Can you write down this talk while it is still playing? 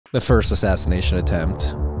the first assassination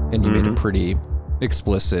attempt, and you made a pretty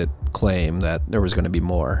explicit claim that there was going to be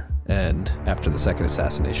more. And after the second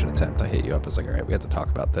assassination attempt, I hit you up. I was like, all right, we have to talk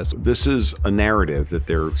about this. This is a narrative that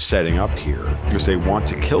they're setting up here because they want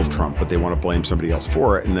to kill Trump, but they want to blame somebody else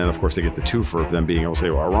for it. And then, of course, they get the twofer of them being able to say,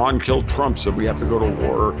 well, Iran killed Trump, so we have to go to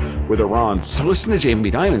war with Iran. To listen to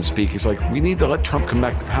Jamie Dimon speak, he's like, we need to let Trump come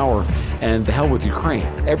back to power, and the hell with Ukraine.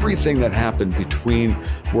 Everything that happened between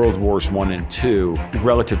World Wars I and II,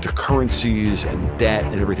 relative to currencies and debt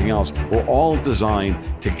and everything else, were all designed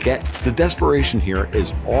to get the desperation here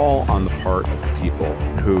is all on the part of the people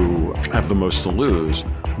who have the most to lose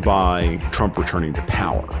by Trump returning to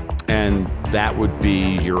power. And that would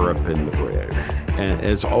be Europe and the British. And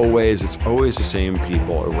it's always the same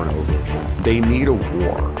people over and over again. They need a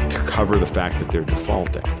war to cover the fact that they're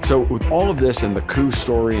defaulting. So with all of this and the coup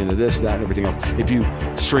story and the this, that, and everything else, if you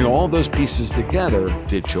string all of those pieces together,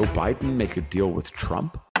 did Joe Biden make a deal with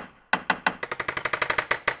Trump?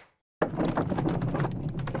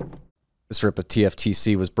 This rip of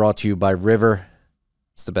TFTC was brought to you by River.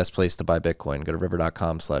 It's the best place to buy Bitcoin. Go to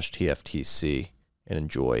river.com/TFTC and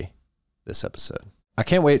enjoy this episode. I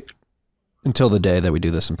can't wait until the day that we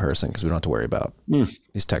do this in person because we don't have to worry about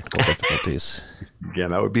these technical difficulties. Yeah,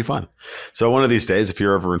 that would be fun. So one of these days, if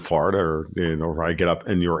you're ever in Florida or or I get up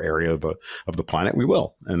in your area of the planet, we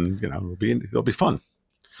will, and it'll be fun. Do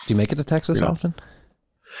you make it to Texas often?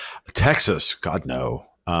 Texas, God no.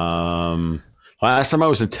 Last time I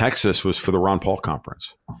was in Texas was for the Ron Paul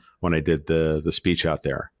conference when I did the speech out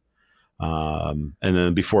there. And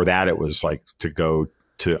then before that, it was like to go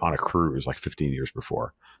on a cruise like 15 years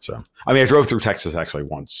before. So, I mean, I drove through Texas actually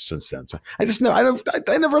once since then. So I just know I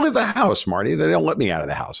never leave the house, Marty. They don't let me out of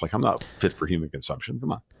the house. Like I'm not fit for human consumption.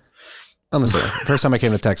 Come on. I'm the same. First time I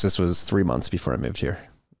came to Texas was 3 months before I moved here.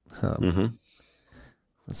 I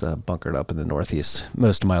was bunkered up in the Northeast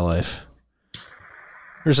most of my life.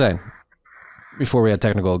 You're saying, before we had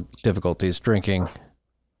technical difficulties, drinking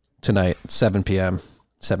tonight, 7 p.m.,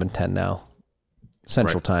 7:10 now,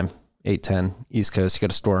 Central Time, 8:10, East Coast. You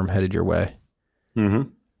got a storm headed your way.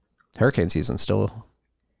 Hurricane season still.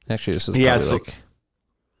 Actually, this is probably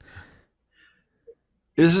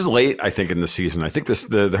this is late, I think, in the season. I think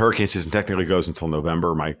the hurricane season technically goes until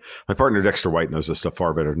November. My partner Dexter White knows this stuff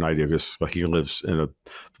far better than I do because he lives in a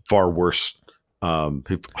far worse,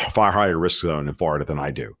 far higher risk zone in Florida than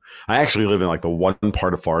I do. I actually live in like the one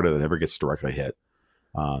part of Florida that never gets directly hit.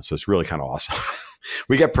 So it's really kind of awesome.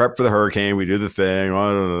 We get prepped for the hurricane. We do the thing.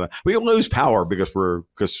 We lose power because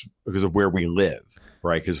of where we live,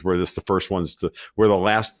 right? Because we're the first ones to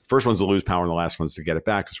lose power and the last ones to get it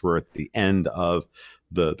back because we're at the end of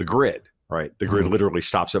the grid, right? The grid literally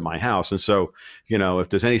stops at my house, and so if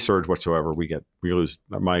there's any surge whatsoever, we lose.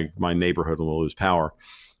 My neighborhood will lose power,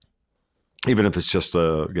 even if it's just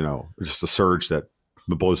a surge that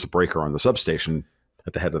blows the breaker on the substation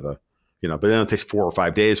at the head of the. But then it takes 4 or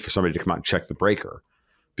 5 days for somebody to come out and check the breaker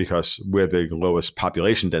because we're the lowest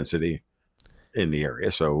population density in the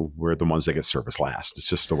area. So we're the ones that get service last. It's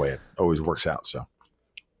just the way it always works out. So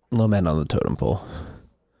low man on the totem pole.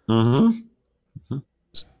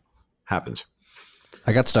 Happens.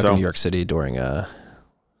 I got stuck in New York City during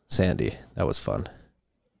Sandy. That was fun.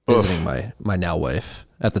 Visiting my now wife,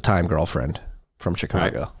 at the time girlfriend from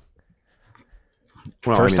Chicago. Right.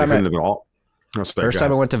 Well, first time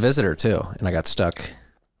I went to visit her too, and I got stuck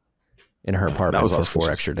in her apartment for 4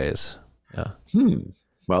 extra days. Yeah.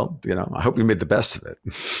 Well, I hope you made the best of it.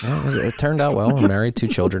 Well, it turned out well. I'm married, 2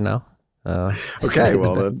 children now. Okay.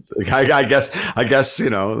 Well, I guess,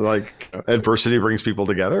 like adversity brings people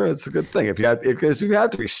together. It's a good thing. If you had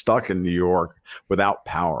to be stuck in New York without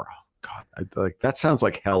power, oh God, that sounds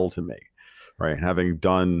like hell to me, right? Having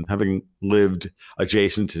lived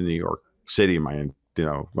adjacent to New York City, when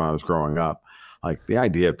I was growing up, like the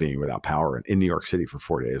idea of being without power in New York City for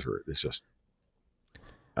 4 days is just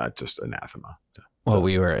anathema. Well,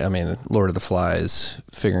 Lord of the Flies,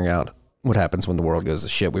 figuring out what happens when the world goes to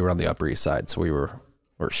shit. We were on the Upper East Side, so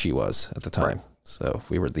she was at the time. Right. So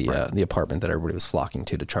we were the apartment that everybody was flocking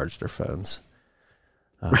to charge their phones.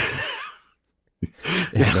 Wow.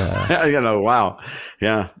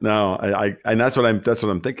 Yeah. No, and that's what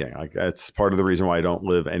I'm thinking. Like, it's part of the reason why I don't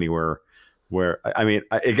live anywhere where, I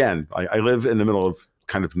live in the middle of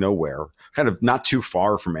kind of nowhere, kind of not too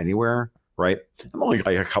far from anywhere, right? I'm only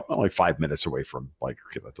like 5 minutes away from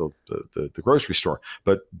the grocery store,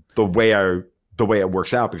 but the way it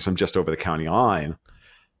works out, because I'm just over the county line,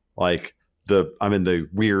 like I'm in the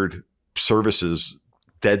weird services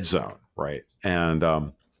dead zone, right? And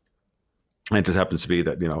it just happens to be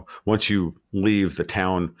that, once you leave the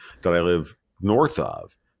town that I live north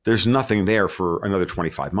of, there's nothing there for another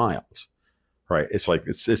 25 miles. Right. It's like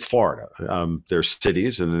it's Florida. There's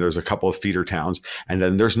cities and then there's a couple of feeder towns and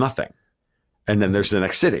then there's nothing. And then there's the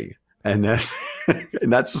next city. And then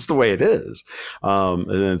and that's just the way it is. And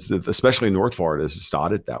it's, especially North Florida is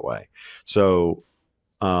dotted that way. So,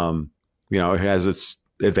 you know, it has its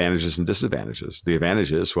advantages and disadvantages. The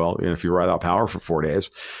advantage is, well, you know, if you're without power for 4 days,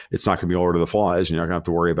 it's not going to be Lord of the Flies and you're not going to have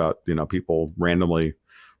to worry about, you know, people randomly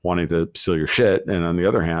wanting to steal your shit. And on the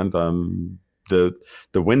other hand, the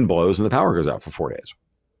wind blows and the power goes out for 4 days.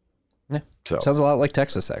 Yeah. So sounds a lot like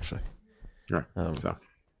Texas, actually. Right.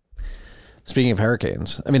 Speaking of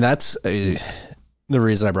hurricanes, I mean, that's the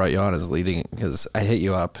reason I brought you on is leading because I hit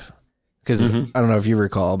you up because I don't know if you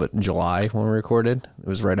recall, but in July when we recorded, it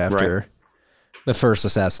was right after the first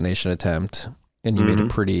assassination attempt. And you made a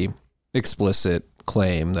pretty explicit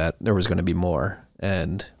claim that there was going to be more.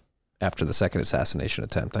 And after the second assassination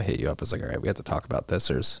attempt, I hit you up. I was like, all right, we have to talk about this.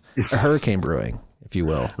 There's a hurricane brewing, if you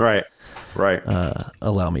will. Right.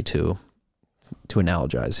 Allow me to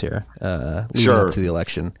analogize here. Sure. Leading up to the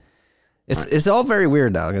election. It's all very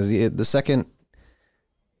weird now because the second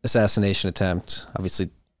assassination attempt, obviously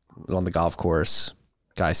on the golf course,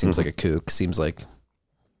 guy seems like a kook. Seems like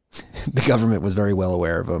the government was very well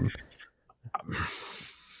aware of him.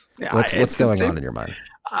 What's going on in your mind?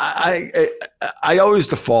 I always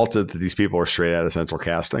defaulted that these people are straight out of central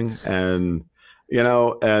casting, and you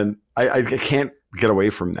know, and I can't get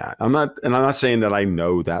away from that. I'm not saying that I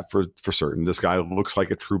know that for certain. This guy looks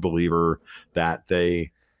like a true believer that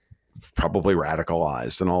they probably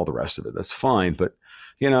radicalized and all the rest of it. That's fine, but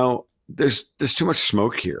you know, there's too much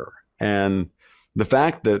smoke here, and the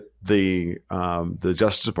fact that the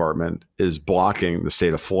Justice Department is blocking the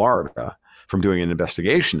state of Florida from doing an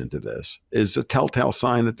investigation into this is a telltale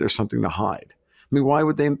sign that there's something to hide. I mean, why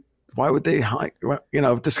would they hide? You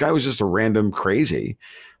know, if this guy was just a random crazy,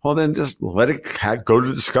 well, then just let it go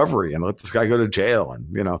to discovery and let this guy go to jail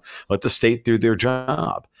and, you know, let the state do their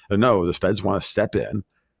job. But no, the feds want to step in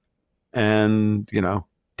and, you know,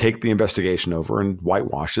 take the investigation over and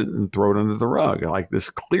whitewash it and throw it under the rug. Like there's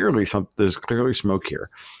clearly smoke here.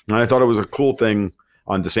 And I thought it was a cool thing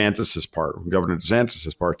on DeSantis's part, Governor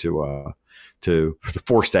DeSantis's part, to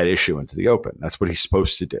force that issue into the open. That's what he's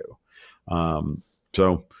supposed to do. And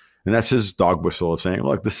that's his dog whistle of saying,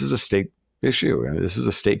 look, this is a state issue and this is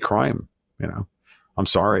a state crime. You know, I'm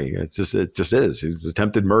sorry. It just is. It's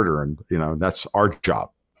attempted murder. And, you know, that's our job.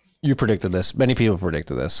 You predicted this. Many people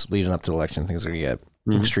predicted this leading up to the election. Things are going to get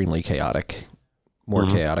extremely chaotic, more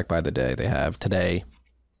chaotic by the day. They have today.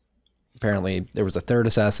 Apparently there was a third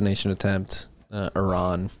assassination attempt.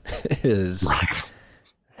 Iran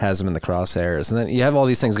has them in the crosshairs. And then you have all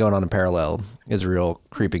these things going on in parallel. Israel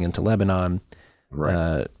creeping into Lebanon.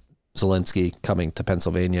 Right. Zelensky coming to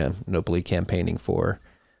Pennsylvania and openly campaigning for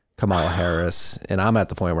Kamala Harris. And I'm at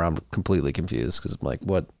the point where I'm completely confused because I'm like,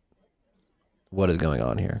 what is going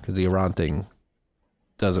on here? Because the Iran thing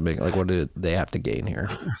doesn't make, like, what do they have to gain here?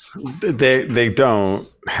 They don't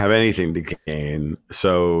have anything to gain.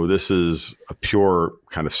 So this is a pure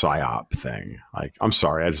kind of psyop thing. Like, I'm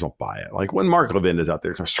sorry, I just don't buy it. Like when Mark Levin is out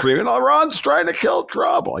there screaming, "Oh, Iran's trying to kill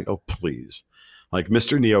Trump," I'm like, oh, please. Like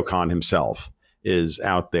Mr. Neocon himself is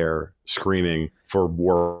out there screaming for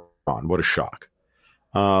war on. What a shock.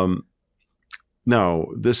 No,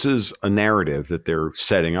 this is a narrative that they're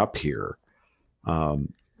setting up here.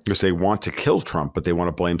 Because they want to kill Trump, but they want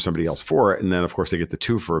to blame somebody else for it. And then, of course, they get the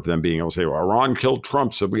twofer of them being able to say, well, Iran killed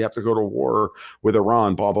Trump, so we have to go to war with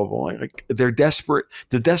Iran, blah, blah, blah. Like, they're desperate.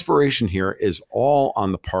 The desperation here is all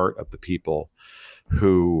on the part of the people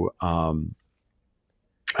who have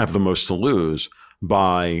the most to lose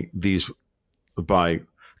by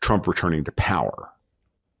Trump returning to power.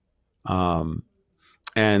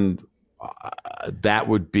 And that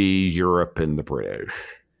would be Europe and the British.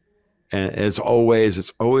 And it's always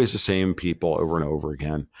the same people over and over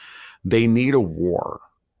again. They need a war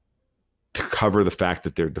to cover the fact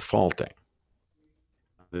that they're defaulting.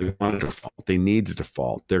 They want to default. They need to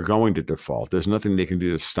default. They're going to default. There's nothing they can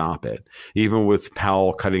do to stop it. Even with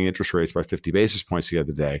Powell cutting interest rates by 50 basis points the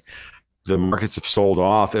other day, the markets have sold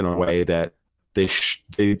off in a way that they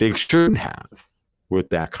shouldn't have with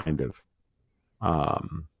that kind of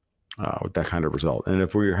result. And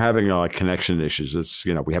if we're having connection issues, it's,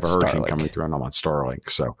 you know, we have a hurricane coming through and I'm on Starlink.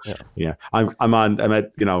 So yeah, I'm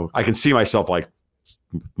at, you know, I can see myself, like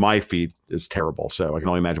my feed is terrible. So I can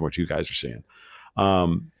only imagine what you guys are seeing.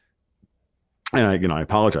 And I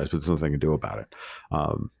apologize, but there's nothing I can do about it.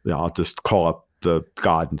 I'll just call up the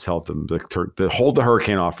God and tell them to hold the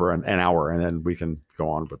hurricane off for an hour, and then we can go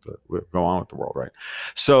on with the world. Right.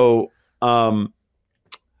 So,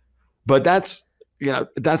 but that's,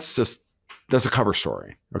 that's a cover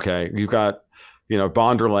story. Okay. You've got,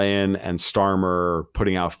 von der Leyen and Starmer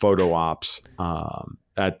putting out photo ops on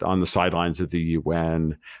the sidelines of the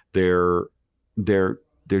UN. They're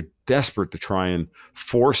desperate to try and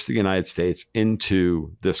force the United States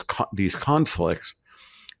into these conflicts.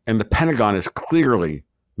 And the Pentagon has clearly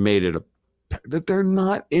made it that they're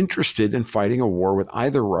not interested in fighting a war with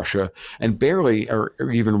either Russia, and barely are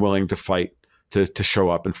even willing to fight to show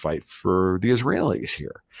up and fight for the Israelis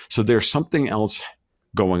here. So there's something else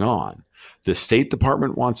going on. The State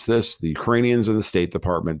Department wants this. The Ukrainians in the State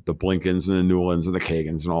Department, the Blinkens and the Newlands and the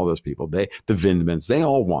Kagans and all those people, the Vindmans, they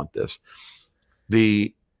all want this.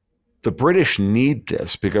 The British need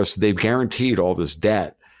this because they've guaranteed all this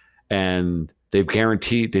debt, and they've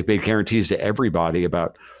made guarantees to everybody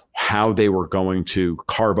about how they were going to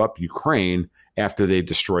carve up Ukraine after they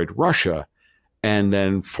destroyed Russia, and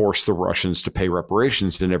then force the Russians to pay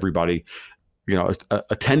reparations. And everybody,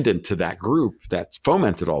 attendant to that group that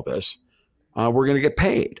fomented all this, we're going to get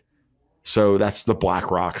paid. So that's the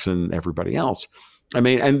BlackRocks and everybody else. I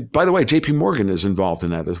mean, and by the way, JP Morgan is involved in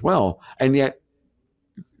that as well. And yet,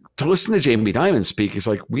 to listen to Jamie Dimon speak, it's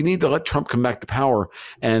like, we need to let Trump come back to power,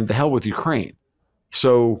 and the hell with Ukraine.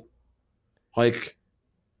 So,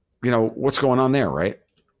 what's going on there, right?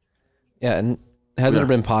 Yeah, and hasn't there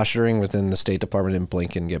been posturing within the State Department and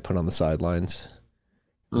Blinken get put on the sidelines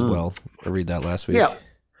as well? I read that last week. Yeah.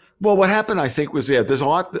 Well, what happened, I think, was, there's a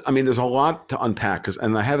lot. I mean, there's a lot to unpack.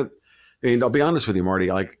 I'll be honest with you,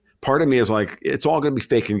 Marty, part of me is like, it's all going to be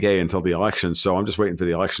fake and gay until the election. So I'm just waiting for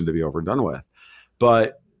the election to be over and done with.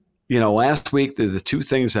 But, last week, the two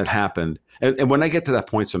things that happened. And when I get to that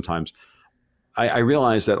point, sometimes I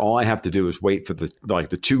realize that all I have to do is wait for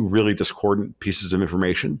the two really discordant pieces of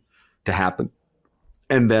information to happen.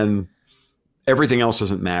 And then everything else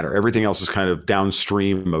doesn't matter. Everything else is kind of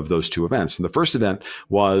downstream of those two events. And the first event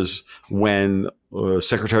was when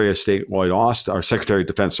Secretary of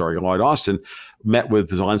Defense Lloyd Austin met with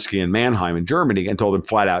Zelensky in Mannheim in Germany and told him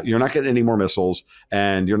flat out, "You're not getting any more missiles,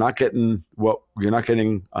 and you're not getting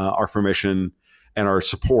our permission and our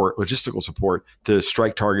support, logistical support, to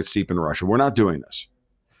strike targets deep in Russia. We're not doing this."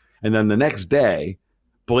 And then the next day,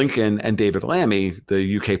 Blinken and David Lammy,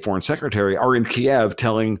 the UK Foreign Secretary, are in Kiev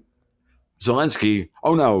telling Zelensky,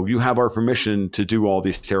 "Oh no, you have our permission to do all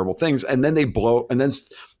these terrible things." And then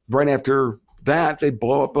right after that, they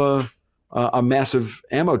blow up a massive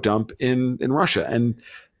ammo dump in Russia. And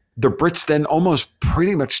the Brits then almost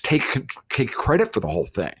pretty much take credit for the whole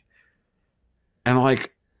thing. And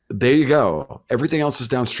there you go. Everything else is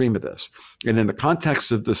downstream of this. And in the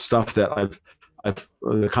context of the stuff that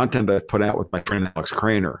the content I've put out with my friend Alex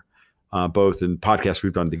Craner, both in podcasts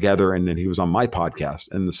we've done together, and then he was on my podcast,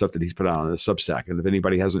 and the stuff that he's put out on the Substack. And if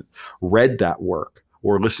anybody hasn't read that work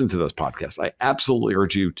or listened to those podcasts, I absolutely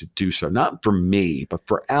urge you to do so. Not for me, but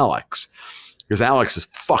for Alex, because Alex is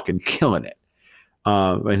fucking killing it.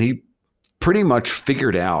 And he pretty much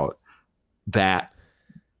figured out that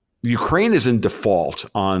Ukraine is in default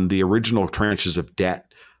on the original tranches of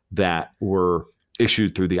debt that were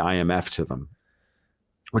issued through the IMF to them,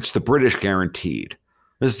 which the British guaranteed.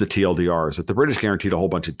 This is the TLDR, is that the British guaranteed a whole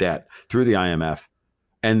bunch of debt through the IMF,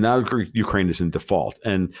 and now Ukraine is in default.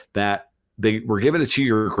 And that they were given a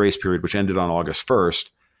 2-year grace period, which ended on August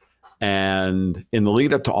 1st. And in the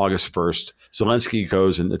lead up to August 1st, Zelensky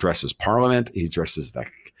goes and addresses Parliament. He addresses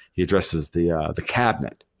the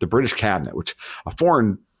cabinet, the British cabinet, which a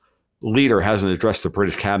foreign leader hasn't addressed the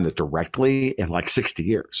British cabinet directly in 60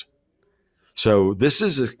 years. So this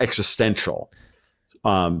is existential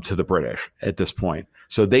to the British at this point.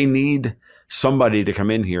 So they need somebody to come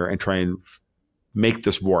in here and try and make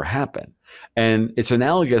this war happen. And it's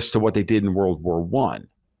analogous to what they did in World War I,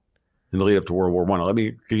 in the lead up to World War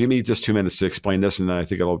I. Give me just 2 minutes to explain this, and then I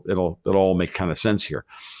think it'll all make kind of sense here.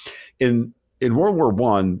 In World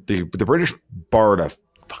War I, the British borrowed a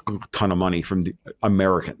fucking ton of money from the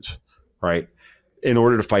Americans, right, in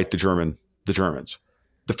order to fight the Germans.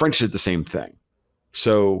 The French did the same thing.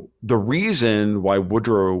 So the reason why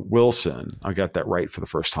Woodrow Wilson, I got that right for the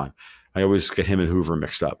first time. I always get him and Hoover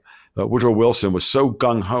mixed up. But Woodrow Wilson was so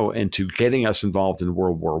gung-ho into getting us involved in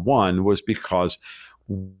World War I was because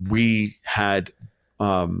we had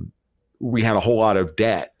a whole lot of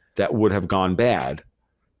debt that would have gone bad,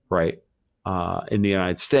 right, in the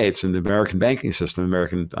United States, in the American banking system,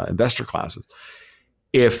 American investor classes,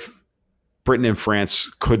 if Britain and France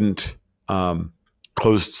couldn't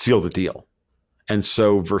seal the deal. And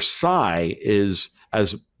so Versailles is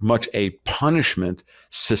as much a punishment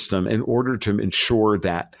system in order to ensure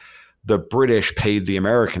that the British paid the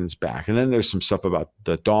Americans back. And then there's some stuff about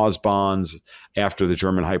the Dawes bonds after the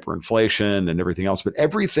German hyperinflation and everything else. But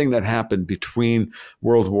everything that happened between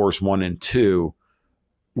World Wars I and II,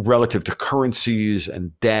 relative to currencies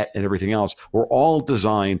and debt and everything else, were all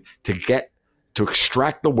designed to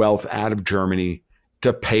extract the wealth out of Germany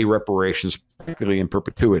to pay reparations, particularly in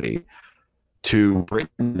perpetuity, to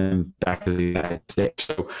Britain and back to the United States.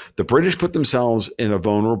 So the British put themselves in a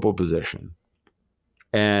vulnerable position.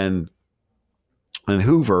 And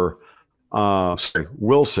Wilson,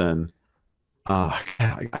 I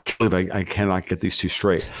can't believe I cannot get these two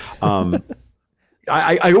straight.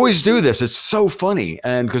 I always do this. It's so funny,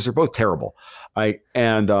 and because they're both terrible.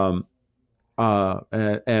 And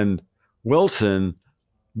Wilson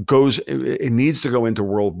it needs to go into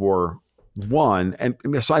World War I, and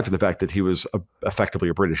aside from the fact that he was effectively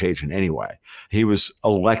a British agent anyway, he was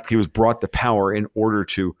brought to power in order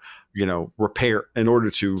to, in order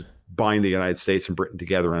to bind the United States and Britain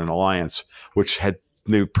together in an alliance, which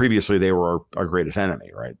previously they were our greatest enemy,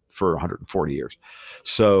 right, for 140 years.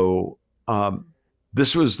 So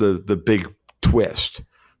this was the big twist.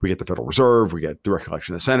 We get the Federal Reserve, we get direct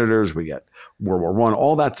election of senators, we get World War I.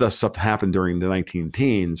 All that stuff happened during the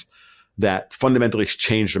 19-teens that fundamentally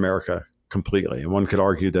changed America completely. And one could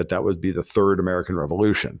argue that would be the third American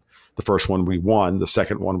Revolution. The first one we won. The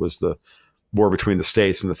second one was the war between the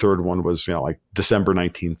states. And the third one was, like December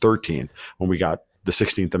 1913, when we got the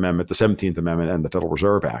 16th Amendment, the 17th Amendment, and the Federal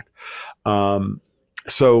Reserve Act.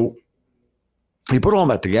 So you put all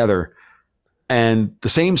that together, and the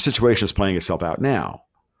same situation is playing itself out now.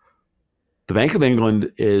 The Bank of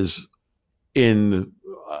England is in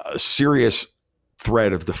a serious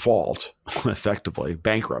threat of default, effectively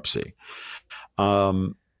bankruptcy,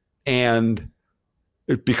 and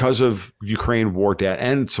because of Ukraine war debt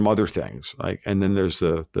and some other things. And then there's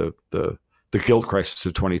the guilt crisis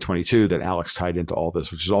of 2022 that Alex tied into all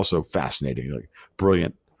this, which is also fascinating,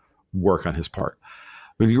 brilliant work on his part.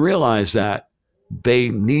 But you realize that they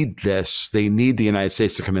need this. They need the United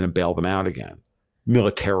States to come in and bail them out again,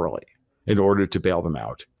 militarily, in order to bail them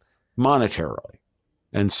out monetarily.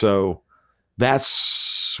 And so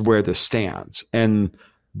that's where this stands. And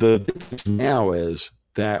the difference now is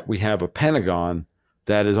that we have a Pentagon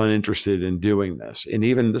that is uninterested in doing this. And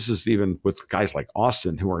this is even with guys like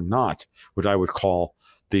Austin, who are not what I would call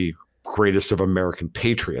the greatest of American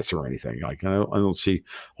patriots or anything. I don't see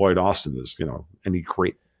Lloyd Austin as, any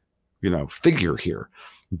great, figure here.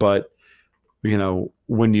 But,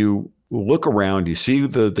 when you look around, you see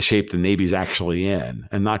the shape the Navy's actually in,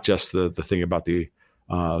 and not just the thing about the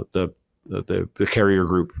carrier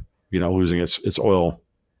group, losing its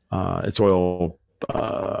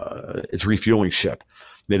refueling ship,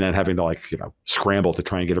 then having to scramble to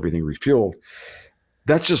try and get everything refueled.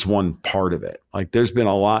 That's just one part of it. There's been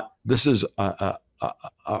a lot. This is a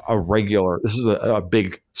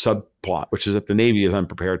big subplot, which is that the Navy is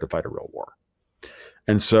unprepared to fight a real war.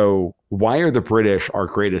 And so why are the British, our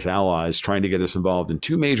greatest allies, trying to get us involved in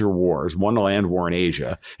two major wars, one a land war in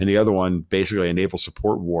Asia and the other one basically a naval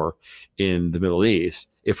support war in the Middle East,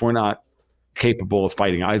 if we're not capable of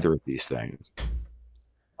fighting either of these things?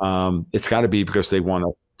 It's got to be because they want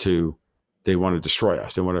to destroy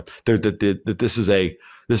us. They want to. This is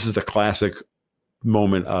the classic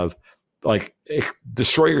moment of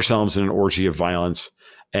destroy yourselves in an orgy of violence,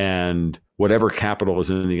 and whatever capital is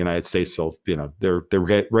in the United States, they're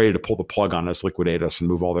ready to pull the plug on us, liquidate us, and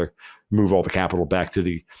move all the capital back to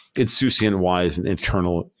the insouciant-wise and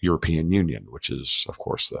internal European Union, which is, of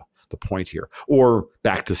course, the point here, or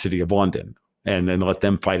back to the City of London, and then let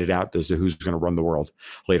them fight it out as to who's going to run the world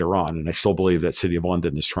later on. And I still believe that City of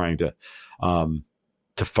London is trying to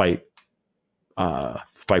fight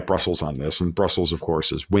Brussels on this, and Brussels, of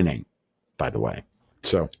course, is winning, by the way.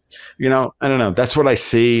 So, I don't know. That's what I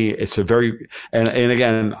see. It's a very, and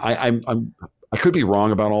again, I could be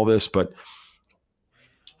wrong about all this, but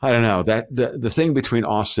I don't know that the thing between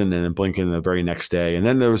Austin and Blinken the very next day, and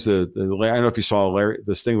then there was I don't know if you saw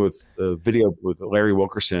this thing with the video with Larry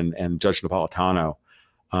Wilkerson and Judge Napolitano,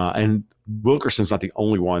 and Wilkerson's not the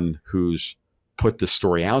only one who's put this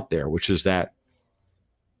story out there, which is that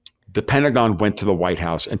the Pentagon went to the White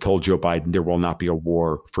House and told Joe Biden there will not be a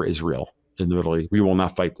war for Israel in the Middle East. We will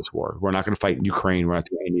not fight this war. We're not going to fight in Ukraine. We're not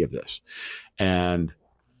doing any of this. And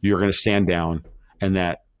you're going to stand down. And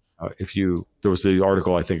that there was the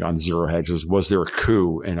article, I think, on Zero Hedge, was there a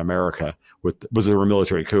coup in America? Was there a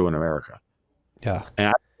military coup in America? Yeah. And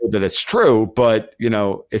I know that it's true, but,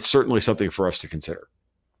 it's certainly something for us to consider.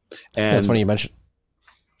 And it's funny you mentioned.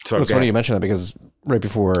 It's funny you mentioned that, because right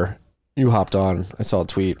before you hopped on, I saw a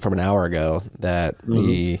tweet from an hour ago that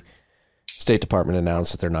the State Department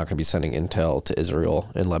announced that they're not going to be sending intel to Israel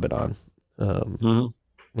and Lebanon,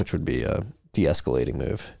 which would be a de-escalating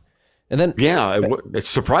move. And then, it's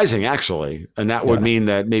surprising actually, and that would mean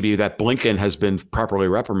that maybe that Blinken has been properly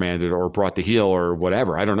reprimanded or brought to heel or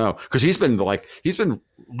whatever. I don't know, because he's been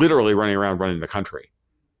literally running around running the country.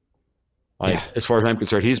 As far as I'm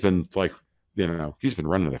concerned, he's been he's been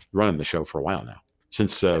running the show for a while now,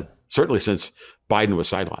 certainly since Biden was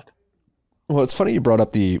sidelined. Well, it's funny you brought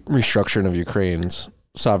up the restructuring of Ukraine's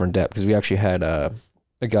sovereign debt, because we actually had a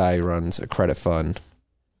guy who runs a credit fund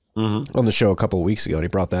on the show a couple of weeks ago, and he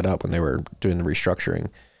brought that up when they were doing the restructuring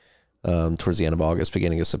towards the end of August,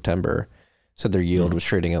 beginning of September. Said their yield was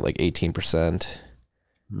trading at like 18%.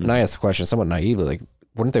 And I asked the question somewhat naively, like,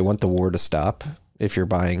 wouldn't they want the war to stop if you're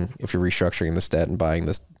restructuring this debt and buying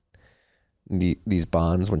these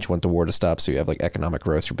bonds? Wouldn't you want the war to stop so you have like economic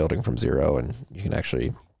growth, you're building from zero, and you can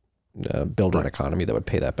actually build an economy that would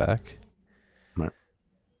pay that back? Right.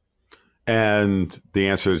 And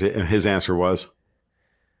his answer was?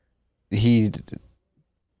 He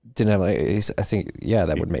didn't have I think,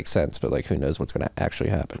 that would make sense, but like, who knows what's going to actually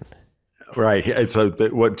happen? Right. It's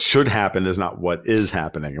what should happen is not what is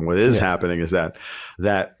happening. And what is happening is that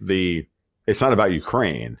it's not about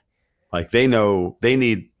Ukraine. Like, they know they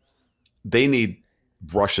need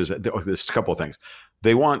Russia's. There's a couple of things.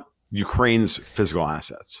 They want Ukraine's physical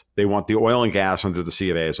assets. They want the oil and gas under the Sea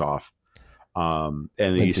of Azov, and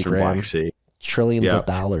the Eastern Black Sea. Trillions of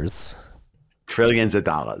dollars. Trillions of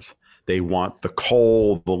dollars. They want the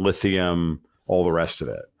coal, the lithium, all the rest of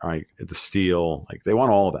it, right? The steel, like, they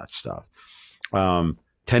want all of that stuff. $10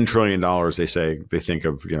 trillion, they think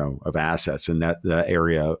of, of assets in that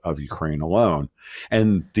area of Ukraine alone.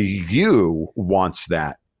 And the EU wants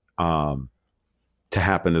that to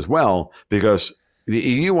happen as well, because the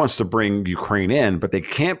EU wants to bring Ukraine in, but they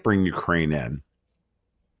can't bring Ukraine in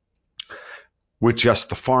with just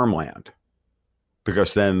the farmland,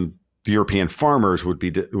 because then the European farmers would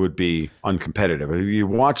be uncompetitive. If you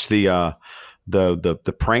watch the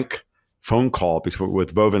prank phone call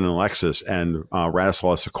with Vovin and Alexis and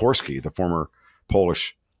Radoslaw Sikorski, the former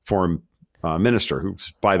Polish foreign minister,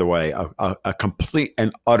 who's, by the way, a complete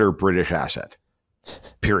and utter British asset.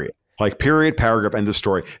 Period. Like, period, paragraph, end of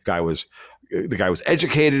story. The guy was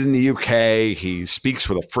educated in the UK. He speaks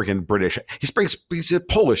with a freaking British. He's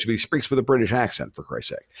Polish, but he speaks with a British accent, for Christ's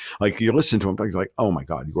sake. Like, you listen to him, you're like, oh my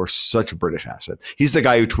God, you are such a British asset. He's the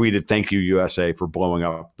guy who tweeted, "Thank you, USA, for blowing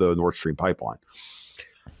up the Nord Stream pipeline."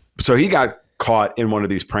 So he got caught in one of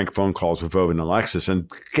these prank phone calls with Vovin and Alexis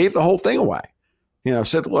and gave the whole thing away.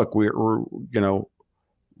 Said, look, we want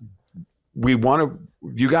to.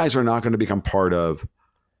 You guys are not going to become part of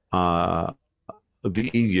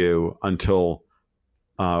the EU until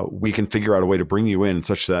we can figure out a way to bring you in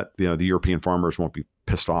such that the European farmers won't be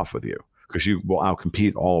pissed off with you, because you will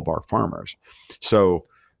outcompete all of our farmers. So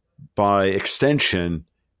by extension,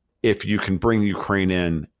 if you can bring Ukraine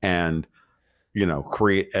in and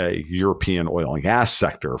create a European oil and gas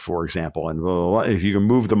sector, for example, and if you can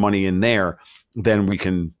move the money in there, then we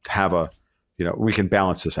can have we can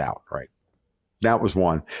balance this out, right? That was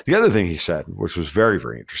one. The other thing he said, which was very,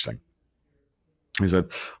 very interesting, he said,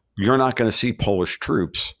 you're not going to see Polish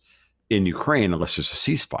troops in Ukraine unless there's a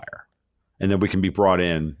ceasefire. And then we can be brought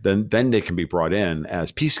in, then they can be brought in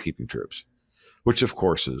as peacekeeping troops, which of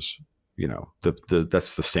course is,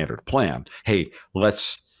 that's the standard plan.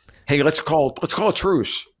 Let's call a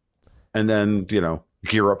truce, and then,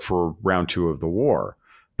 gear up for round two of the war.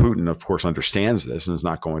 Putin, of course, understands this and is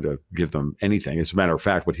not going to give them anything. As a matter of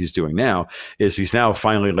fact, what he's doing now is he's now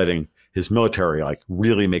finally letting his military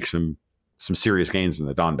really make some serious gains in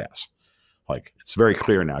the Donbass. It's very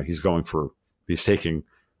clear now. He's taking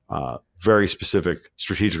very specific,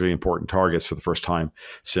 strategically important targets for the first time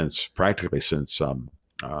since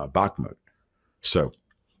Bakhmut. So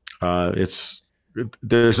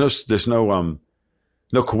there's no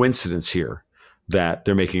coincidence here that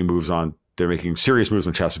they're making serious moves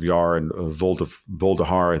on Chasiv Yar and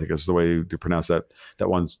Voldahar, I think is the way they pronounce that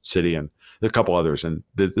one city, and a couple others. And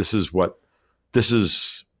this is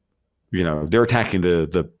they're attacking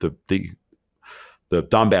the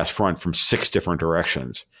Donbass front from 6 different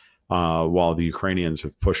directions, while the Ukrainians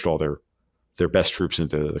have pushed all their best troops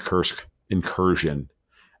into the Kursk incursion.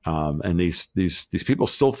 And these people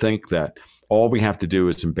still think that all we have to do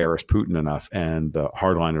is embarrass Putin enough, and the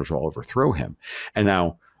hardliners will overthrow him. And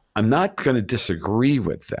now, I'm not going to disagree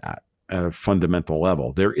with that at a fundamental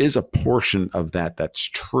level. There is a portion of that that's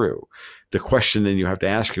true. The question then you have to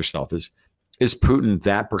ask yourself is Putin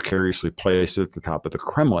that precariously placed at the top of the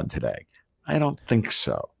Kremlin today? I don't think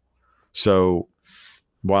so. So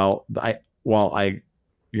while I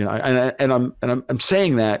you know, I'm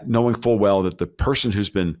saying that knowing full well that the person who's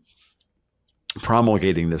been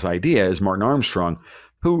promulgating this idea is Martin Armstrong,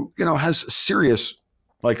 who, you know, has serious,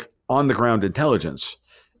 like, on the ground intelligence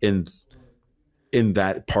in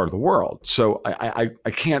that part of the world. So I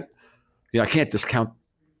can't, you know, I can't discount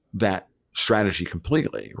that strategy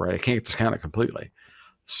completely, right? I can't discount it completely.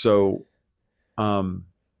 So,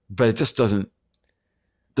 but it just doesn't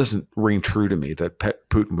ring true to me that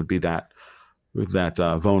Putin would be that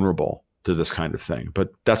vulnerable to this kind of thing.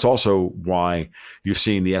 But that's also why you've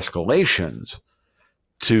seen the escalations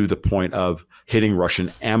to the point of hitting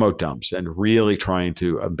Russian ammo dumps and really trying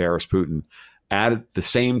to embarrass Putin at the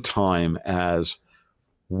same time as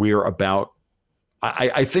we're about.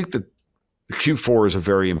 I think that Q4 is a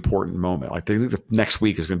very important moment. Like, I think the next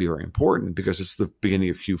week is going to be very important because it's the beginning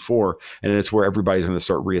of Q4, and it's where everybody's going to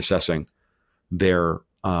start reassessing their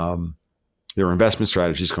investment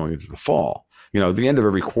strategies going into the fall. You know, at the end of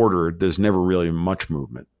every quarter, there's never really much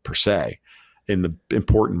movement per se in the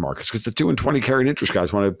important markets because the 2 and 20 carried interest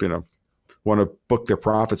guys want to book their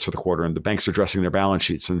profits for the quarter, and the banks are addressing their balance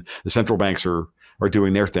sheets, and the central banks are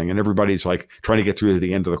doing their thing, and everybody's like trying to get through to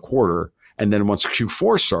the end of the quarter. And then once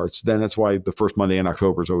Q4 starts, then that's why the first Monday in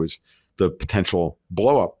October is always the potential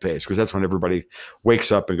blow up phase, because that's when everybody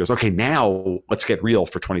wakes up and goes, okay, now let's get real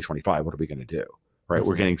for 2025. What are we going to do? Right?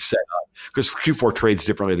 We're getting set up because Q4 trades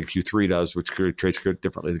differently than Q3 does, which trades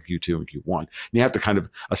differently than Q2 and Q1. And you have to kind of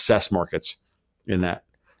assess markets in that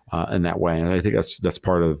way. And I think that's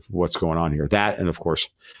part of what's going on here. That, and of course,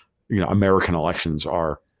 you know, American elections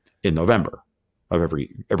are in November of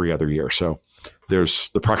every other year. So there's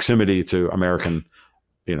the proximity to American,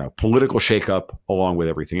 you know, political shakeup along with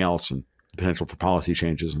everything else and potential for policy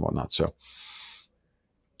changes and whatnot. So,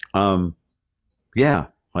 yeah,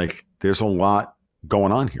 like there's a lot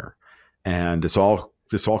going on here, and it's all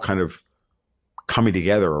kind of coming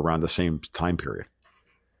together around the same time period.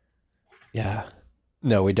 Yeah,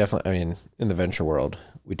 no, we definitely, I mean, in the venture world,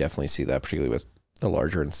 we definitely see that, particularly with the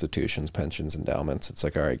larger institutions, pensions, endowments. It's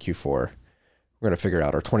like, all right, Q4, we're going to figure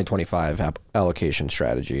out our 2025 allocation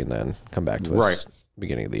strategy and then come back to us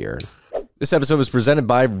beginning of the year. This episode was presented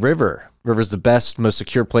by River. River is the best, most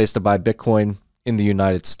secure place to buy Bitcoin in the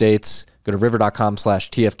United States. Go to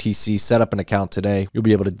river.com/TFTC, set up an account today. You'll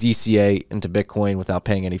be able to DCA into Bitcoin without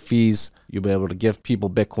paying any fees. You'll be able to give people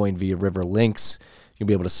Bitcoin via River links. You'll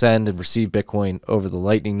be able to send and receive Bitcoin over the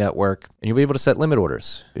Lightning Network, and you'll be able to set limit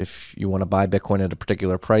orders. If you want to buy Bitcoin at a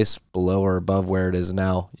particular price, below or above where it is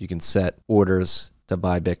now, you can set orders to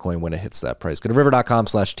buy Bitcoin when it hits that price. Go to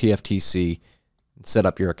river.com/TFTC and set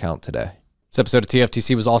up your account today. This episode of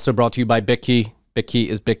TFTC was also brought to you by Bitkey. Bitkey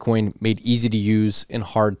is Bitcoin made easy to use and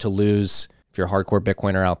hard to lose. If you're a hardcore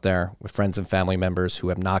Bitcoiner out there with friends and family members who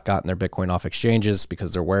have not gotten their Bitcoin off exchanges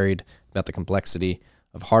because they're worried about the complexity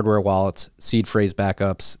of hardware wallets, seed phrase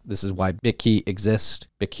backups, this is why Bitkey exists.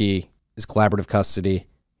 Bitkey is collaborative custody.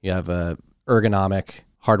 You have a ergonomic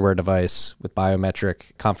hardware device with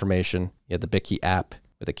biometric confirmation. You have the Bitkey app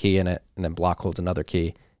with a key in it, and then block holds another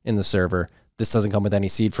key in the server. This doesn't come with any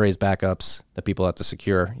seed phrase backups that people have to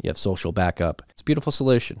secure. You have social backup. It's a beautiful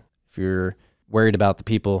solution. If you're worried about the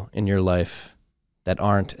people in your life that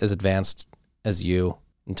aren't as advanced as you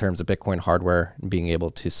in terms of Bitcoin hardware and being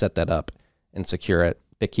able to set that up and secure it,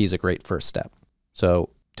 Bitkey is a great first step. So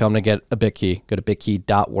tell them to get a Bitkey. Go to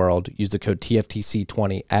bitkey.world. Use the code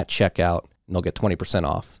TFTC20 at checkout, and they'll get 20%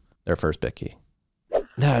 off their first Bitkey.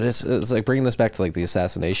 No, it's like bringing this back to like the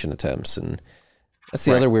assassination attempts, and that's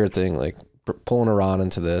the other weird thing. Like pulling Iran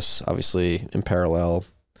into this, obviously in parallel,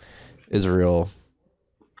 Israel.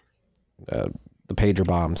 The pager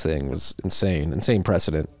bombs thing was insane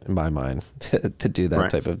precedent in my mind to do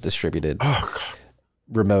that type of distributed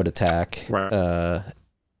remote attack. Their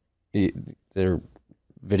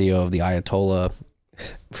video of the Ayatollah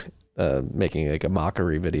making like a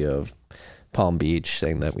mockery video of Palm Beach,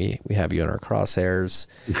 saying that we have you in our crosshairs.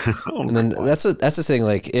 And then that's the thing.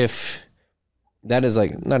 Like, if that is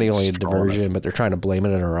like not only a diversion, but they're trying to blame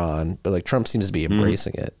it on Iran, but like Trump seems to be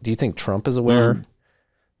embracing it. Do you think Trump is aware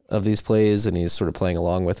of these plays and he's sort of playing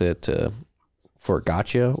along with it for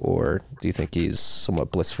gotcha, or do you think he's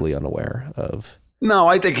somewhat blissfully unaware of? No,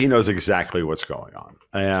 I think he knows exactly what's going on.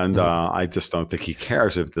 And I just don't think he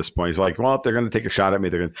cares at this point. He's like, well, if they're going to take a shot at me,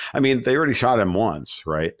 they're going to, I mean, they already shot him once,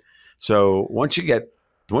 right? So once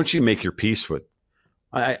you make your peace with,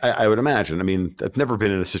 I would imagine, I mean, I've never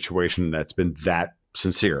been in a situation that's been that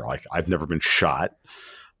sincere. Like, I've never been shot,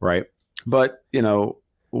 right? But, you know,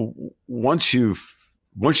 once you've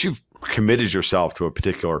committed yourself to a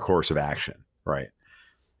particular course of action, right?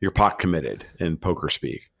 You're pot committed in poker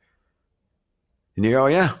speak. And you go,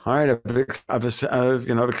 yeah, all right, I've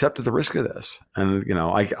accepted the risk of this. And,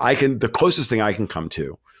 I can, the closest thing I can come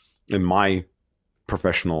to in my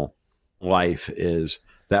professional life is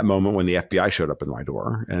that moment when the FBI showed up at my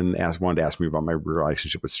door and wanted to ask me about my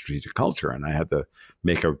relationship with strategic culture. And I had to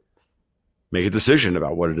make a decision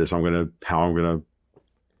about what it is how I'm going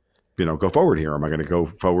to, go forward here. Am I going to go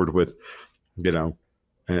forward with, going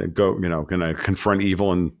to confront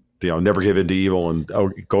evil and, never give in to evil and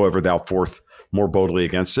go ever thou forth more boldly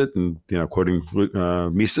against it and, quoting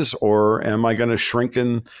Mises, or am I going to shrink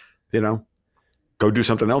and, go do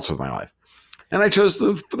something else with my life? And I chose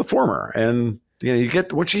the former. And, you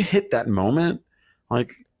get, once you hit that moment,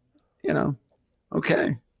 like,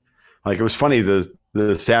 okay. Like, it was funny,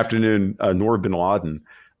 this afternoon, Noor bin Laden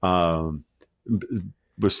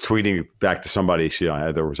was tweeting back to somebody she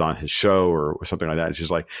either was on his show or something like that. And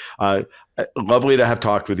she's like, lovely to have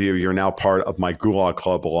talked with you. You're now part of my Gulag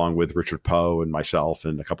Club along with Richard Poe and myself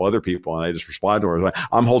and a couple other people. And I just responded to her, like,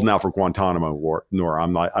 I'm holding out for Guantanamo, Noor.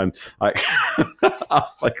 I'm like,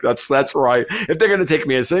 like, that's right. If they're going to take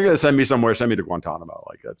me, if they're going to send me somewhere, send me to Guantanamo.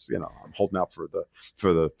 Like, that's, I'm holding out for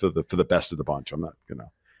the best of the bunch. I'm not,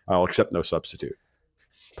 I'll accept no substitute.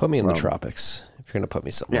 Put me in the tropics if you're going to put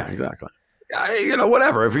me somewhere. Yeah, exactly.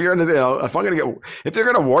 Whatever. If you're gonna, if they're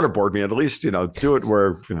gonna waterboard me, at least do it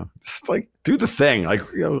where just like do the thing. Like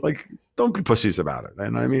like don't be pussies about it.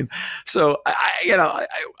 And I mean, so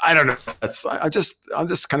I don't know. I'm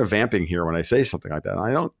just kind of vamping here when I say something like that.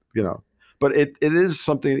 I don't, but it is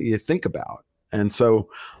something that you think about. And so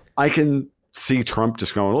I can see Trump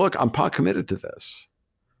just going, look, I'm pot committed to this.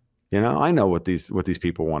 I know what these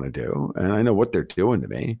people want to do, and I know what they're doing to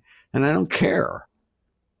me, and I don't care.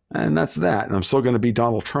 And that's that. And I'm still going to be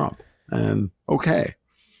Donald Trump. And okay.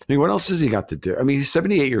 I mean, what else has he got to do? I mean, he's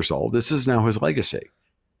 78 years old. This is now his legacy.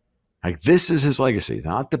 Like, this is his legacy,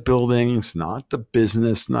 not the buildings, not the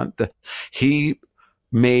business, he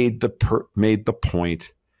made the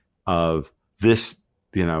point of this,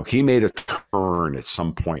 he made a turn at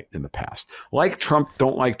some point in the past. Like Trump,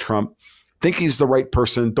 don't like Trump. Think he's the right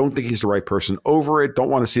person, don't think he's the right person, over it, don't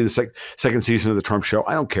want to see the second season of the Trump show.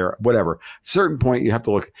 I don't care, whatever. At a certain point, you have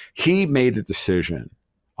to look. He made a decision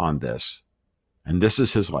on this, and this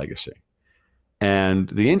is his legacy. And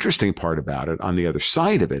the interesting part about it, on the other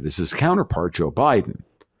side of it, is his counterpart, Joe Biden,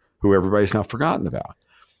 who everybody's now forgotten about.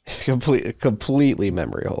 Completely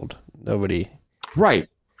memory hold. Nobody. Right.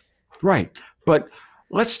 But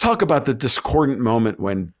let's talk about the discordant moment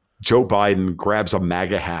when Joe Biden grabs a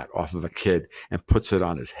MAGA hat off of a kid and puts it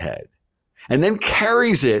on his head, and then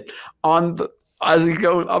carries it as he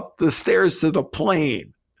goes up the stairs to the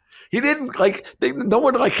plane. He didn't no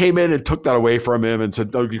one came in and took that away from him and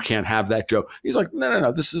said, "No, you can't have that, Joe." He's like,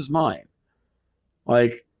 "No, this is mine."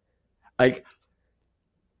 Like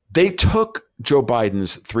they took Joe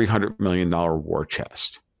Biden's $300 million war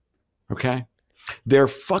chest. Okay, they're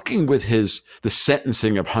fucking with the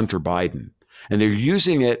sentencing of Hunter Biden. And they're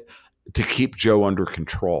using it to keep Joe under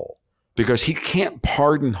control because he can't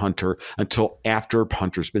pardon Hunter until after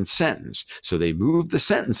Hunter's been sentenced. So they moved the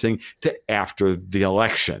sentencing to after the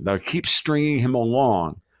election. They'll keep stringing him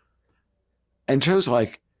along. And Joe's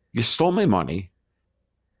like, you stole my money.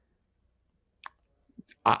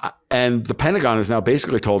 And the Pentagon has now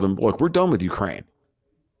basically told him, look, we're done with Ukraine.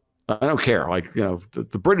 I don't care.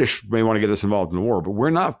 The British may want to get us involved in the war, but we're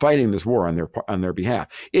not fighting this war on their behalf.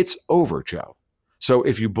 It's over, Joe. So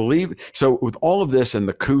if you believe, with all of this and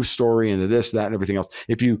the coup story and the this, that, and everything else,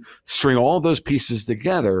 if you string all those pieces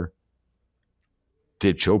together,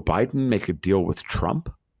 did Joe Biden make a deal with Trump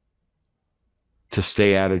to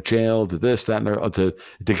stay out of jail, to this, that, and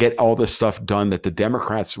to get all this stuff done that the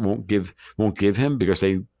Democrats won't give him because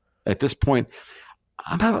they, at this point,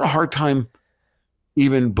 I'm having a hard time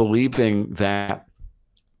even believing that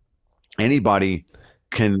anybody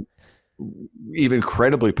can even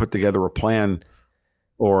credibly put together a plan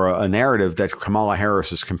or a narrative that Kamala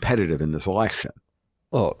Harris is competitive in this election.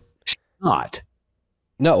 Well, she's not.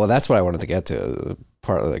 No, well, that's what I wanted to get to.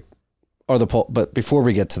 Part of the poll, but before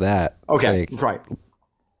we get to that, okay, right,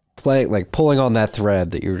 pulling on that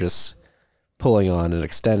thread that you're just pulling on and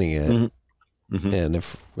extending it, and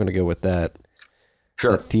if we're gonna go with that,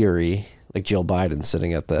 sure, that theory. Like Jill Biden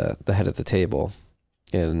sitting at the head of the table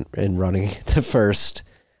and running the first,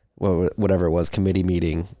 whatever it was, committee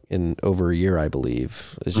meeting in over a year, I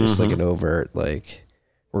believe. It's just like an overt, like,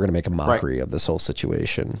 we're going to make a mockery of this whole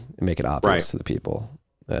situation and make it obvious to the people.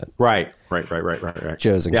 That right. Joe's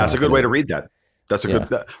incompetent. Yeah, it's a good way to read that. That's a good,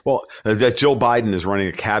 that Jill Biden is running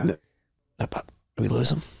a cabinet. Did we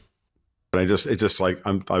lose him? But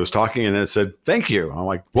I was talking and then it said, thank you. I'm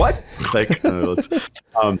like, what?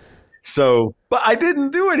 So, but I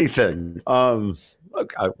didn't do anything.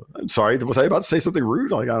 Look, I'm sorry. Was I about to say something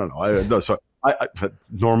rude? Like, I don't know. No, so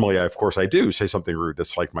normally, of course, I do say something rude.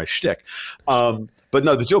 That's like my shtick. But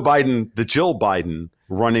no, the Jill Biden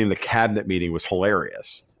running the cabinet meeting was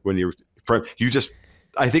hilarious. When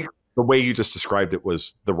I think the way you just described it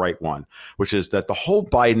was the right one, which is that the whole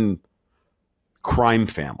Biden crime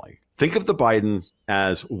family. Think of the Bidens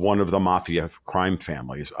as one of the mafia crime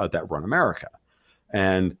families that run America.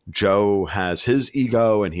 And Joe has his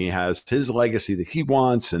ego and he has his legacy that he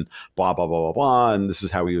wants and blah, blah, blah, blah, blah. And this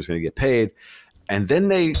is how he was going to get paid. And then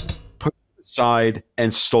they put it aside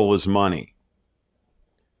and stole his money.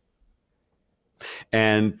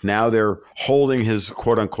 And now they're holding his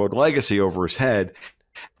quote unquote legacy over his head.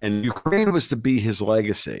 And Ukraine was to be his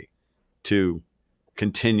legacy to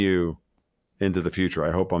continue into the future.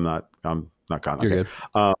 I hope I'm not gone. You're okay.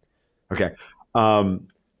 good. Okay.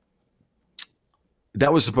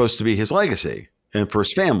 That was supposed to be his legacy and for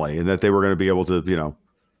his family, and that they were going to be able to,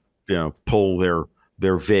 pull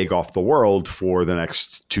their vig off the world for the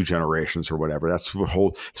next 2 generations or whatever. That's the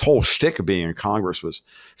whole shtick of being in Congress was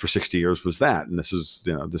for 60 years was that. And this was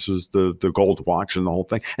the gold watch and the whole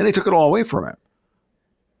thing. And they took it all away from him.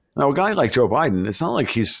 Now, a guy like Joe Biden, it's not like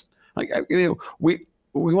he's like, we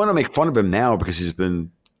want to make fun of him now because he's been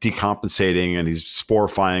decompensating and he's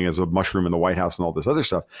sporifying as a mushroom in the White House and all this other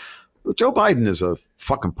stuff. But Joe Biden is a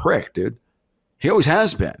fucking prick, dude. He always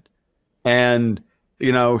has been. And,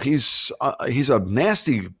 he's a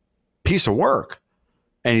nasty piece of work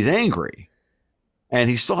and he's angry and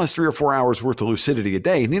he still has 3 or 4 hours worth of lucidity a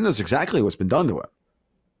day. And he knows exactly what's been done to him.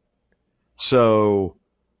 So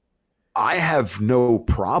I have no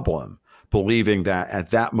problem believing that at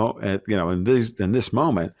that moment, in this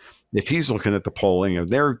moment, if he's looking at the polling and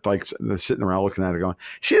they're sitting around looking at it going,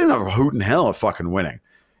 she doesn't have a hoot in hell of fucking winning.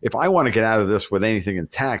 If I want to get out of this with anything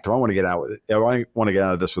intact, if I want to get out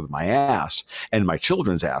of this with my ass and my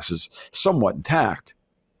children's asses somewhat intact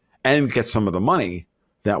and get some of the money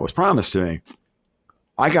that was promised to me,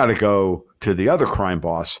 I got to go to the other crime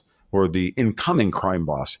boss or the incoming crime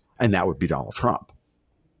boss, and that would be Donald Trump.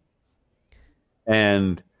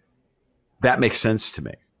 And that makes sense to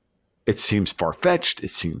me. It seems far-fetched. It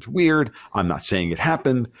seems weird. I'm not saying it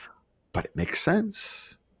happened, but it makes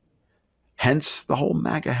sense. Hence the whole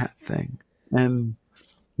MAGA hat thing and,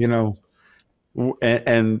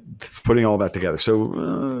 and putting all that together.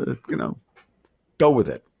 So, go with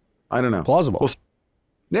it. I don't know. Plausible.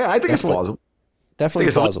 Yeah, I think it's plausible.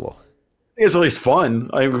 Definitely plausible. It's at least fun.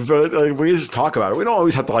 We just talk about it. We don't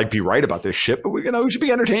always have to be right about this shit, but we should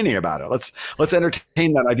be entertaining about it. Let's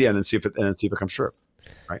entertain that idea and then see if it comes true.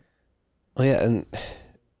 Right. Well, yeah.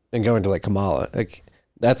 And going to Kamala,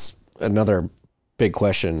 that's another big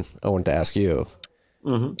question I wanted to ask you.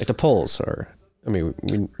 Mm-hmm. The polls are,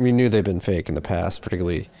 we knew they've been fake in the past,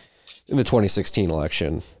 particularly in the 2016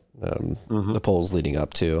 election. The polls leading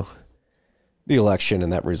up to the election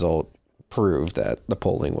and that result proved that the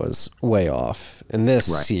polling was way off. And this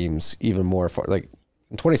seems even more far, in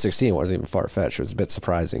 2016 it wasn't even far-fetched. It was a bit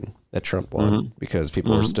surprising that Trump won because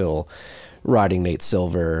people were still riding Nate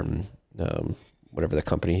Silver and whatever the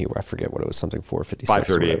company I forget what it was, something 456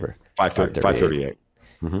 538. or whatever. 538.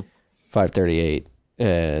 538.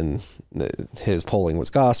 And his polling was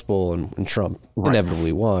gospel and Trump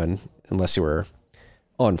inevitably won unless you were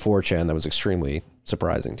on 4chan. That was extremely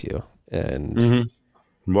surprising to you. And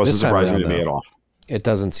wasn't surprising to me at all. It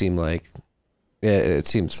doesn't seem like it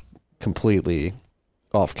seems completely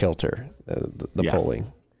off kilter, the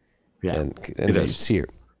polling. Yeah. And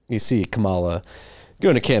you see Kamala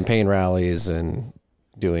going to campaign rallies and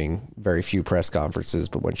doing very few press conferences,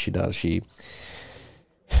 but when she does, she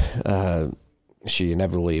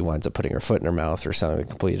inevitably winds up putting her foot in her mouth or sounding a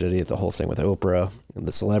complete idiot. The whole thing with Oprah and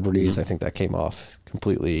the celebrities, I think that came off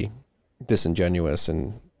completely disingenuous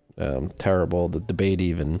and terrible. The debate,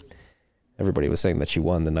 even everybody was saying that she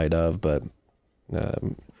won the night of, but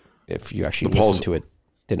if you actually listen to it,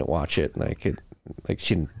 didn't watch it,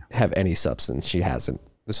 she didn't have any substance. She hasn't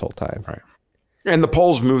this whole time. Right. And the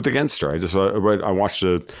polls moved against her. I watched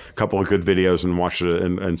a couple of good videos and watched it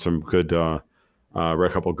and some good, read a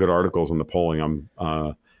couple of good articles on the polling.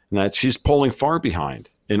 And that she's polling far behind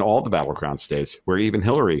in all the battleground states where even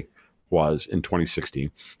Hillary was in 2016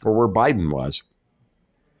 or where Biden was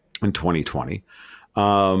in 2020.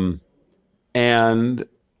 And,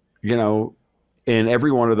 in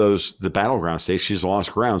every one of the battleground states, she's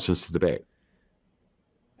lost ground since the debate.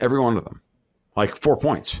 Every one of them. 4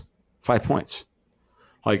 points, 5 points.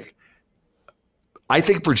 I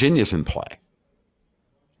think Virginia's in play.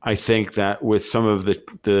 I think that with some of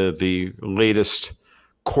the latest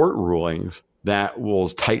court rulings that will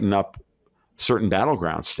tighten up certain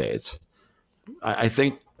battleground states, I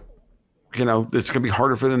think, it's going to be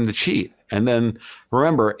harder for them to cheat. And then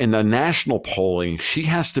remember, in the national polling, she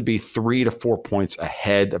has to be 3 to 4 points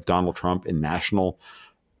ahead of Donald Trump in national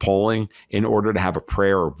polling in order to have a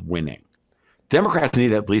prayer of winning. Democrats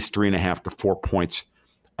need at least 3.5 to 4 points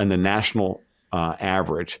in the national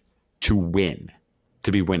average to win,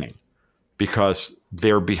 to be winning, because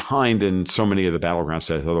they're behind in so many of the battleground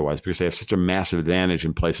states otherwise, because they have such a massive advantage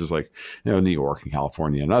in places like New York and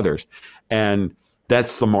California and others. And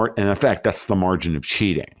that's in effect, that's the margin of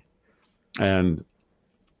cheating. And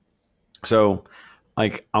so,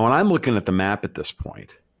 like, when I'm looking at the map at this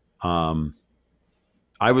point,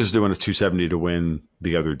 I was doing a 270 to win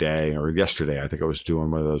the other day, or yesterday. I think I was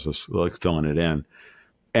doing one of those, like filling it in.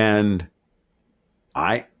 And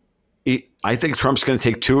I think Trump's going to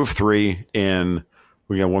take 2 of 3 in,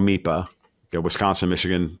 we got WMEPA, Wisconsin,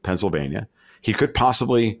 Michigan, Pennsylvania. He could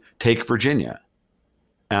possibly take Virginia.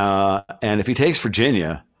 And if he takes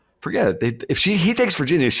Virginia, forget it. If he takes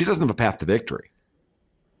Virginia, she doesn't have a path to victory.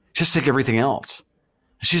 Just take everything else.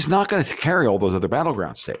 She's not going to carry all those other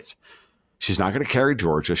battleground states. She's not going to carry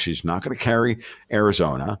Georgia. She's not going to carry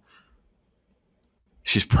Arizona.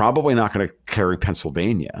 She's probably not going to carry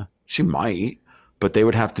Pennsylvania. She might, but they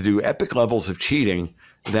would have to do epic levels of cheating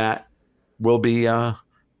that will be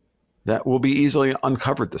easily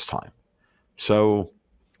uncovered this time. So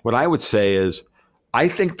what I would say is, I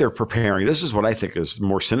think they're preparing. This is what I think is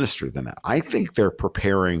more sinister than that. I think they're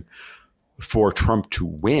preparing for Trump to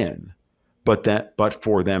win, but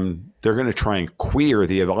for them, they're going to try and queer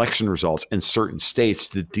the election results in certain states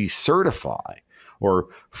to decertify or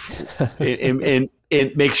and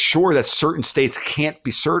make sure that certain states can't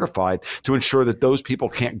be certified to ensure that those people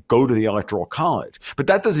can't go to the Electoral College. But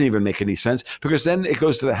that doesn't even make any sense, because then it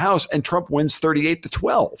goes to the House and Trump wins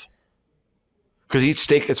 38-12 because each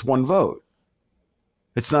state gets 1 vote.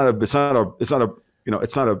 It's not a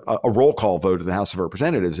roll call vote in the House of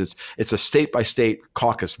Representatives. It's a state by state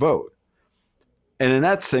caucus vote. And in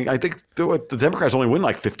that thing, I think the Democrats only win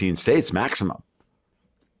like 15 states maximum.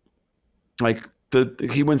 Like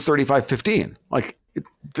he wins 35-15. Like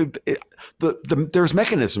there's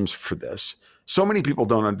mechanisms for this. So many people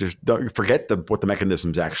don't forget what the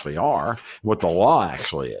mechanisms actually are, what the law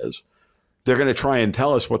actually is. They're going to try and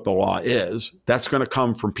tell us what the law is. That's going to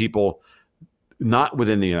come from people not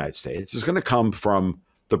within the United States. It's going to come from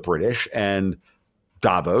the British and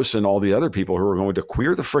Davos and all the other people who are going to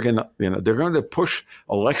queer the friggin', they're going to push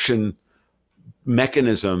election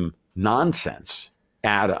mechanism nonsense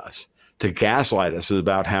at us to gaslight us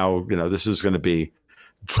about how, this is going to be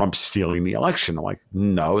Trump stealing the election. I'm like,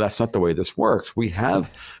 no, that's not the way this works. We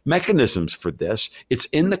have mechanisms for this. It's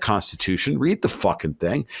in the Constitution. Read the fucking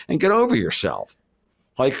thing and get over yourself.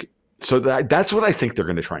 Like, so that's what I think they're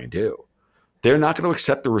going to try and do. They're not going to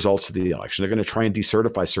accept the results of the election. They're going to try and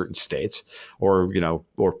decertify certain states, or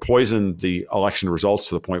poison the election results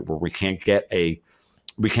to the point where we can't get a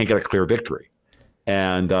clear victory,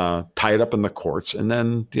 and tie it up in the courts. And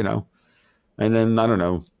then, I don't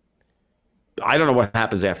know what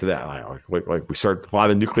happens after that. Like we start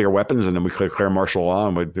having nuclear weapons, and then we declare martial law,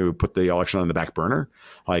 and we put the election on the back burner.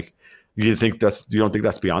 Like, you don't think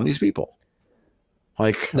that's beyond these people?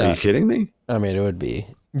 Like, no. Are you kidding me? I mean, it would be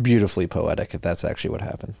beautifully poetic if that's actually what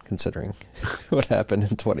happened, considering what happened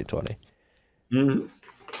in 2020. Mm-hmm.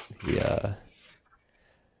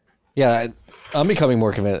 Yeah, I'm becoming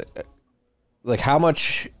more convinced. Like, how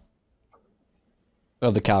much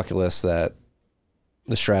of the calculus that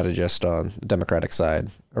the strategists on the Democratic side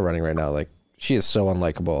are running right now, like, she is so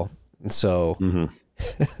unlikable, and so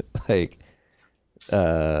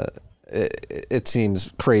it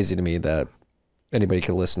seems crazy to me that anybody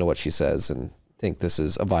can listen to what she says and think this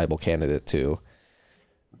is a viable candidate to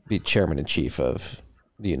be chairman in chief of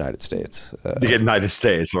the United States. The United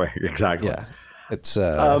States, right? Exactly. Yeah. It's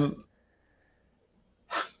how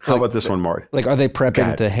about this one, Marty? Like, are they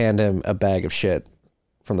prepping to hand him a bag of shit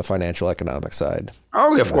from the financial economic side?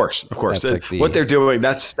 Oh, yeah, of course. Like what they're doing,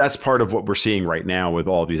 that's part of what we're seeing right now with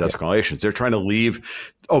all these escalations. They're trying to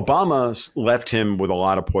leave. Obama left him with a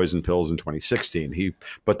lot of poison pills in 2016.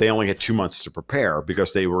 But they only had 2 months to prepare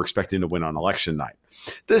because they were expecting to win on election night.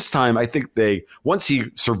 This time, I think once he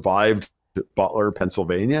survived Butler,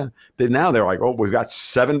 Pennsylvania, they're like, oh, we got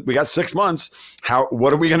 6 months.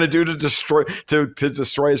 What are we going to do to destroy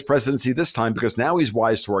his presidency this time? Because now he's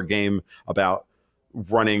wise to our game about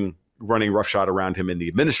running roughshod around him in the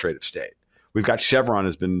administrative state. We've got Chevron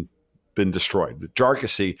has been destroyed. The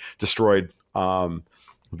Jarkissi destroyed the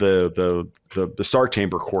Star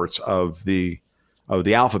Chamber courts of the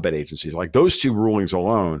alphabet agencies. Like, those 2 rulings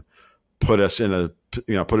alone put us in a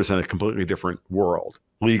completely different world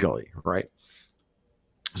legally, right?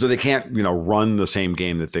 So they can't, run the same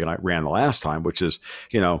game that they ran the last time, which is,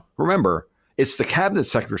 remember, it's the cabinet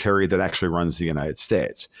secretary that actually runs the United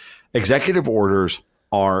States. Executive orders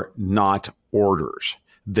are not orders.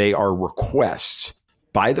 They are requests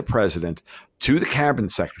by the president to the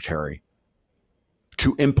cabinet secretary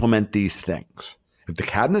to implement these things. If the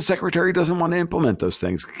cabinet secretary doesn't want to implement those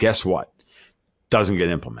things, guess what? Doesn't get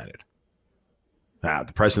implemented. Now,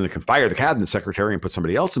 the president can fire the cabinet secretary and put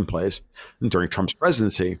somebody else in place. And during Trump's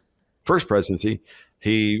first presidency,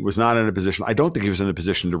 he was not in a position. I don't think he was in a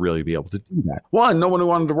position to really be able to do that. One, no one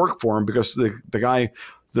wanted to work for him because the guy,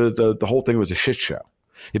 the whole thing was a shit show.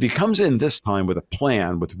 If he comes in this time with a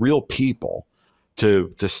plan, with real people,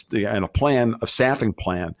 and a staffing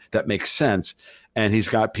plan that makes sense, and he's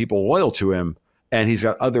got people loyal to him, and he's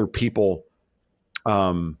got other people,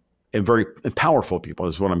 and powerful people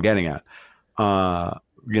is what I'm getting at,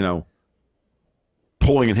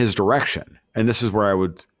 pulling in his direction. And this is where I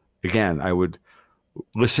would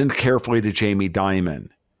listen carefully to Jamie Dimon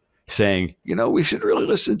saying, we should really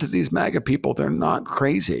listen to these MAGA people. They're not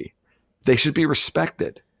crazy. They should be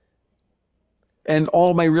respected. And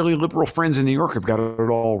all my really liberal friends in New York have got it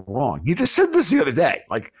all wrong. He just said this the other day,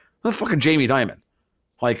 like the fucking Jamie Dimon.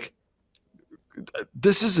 Like,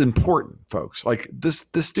 this is important, folks. Like this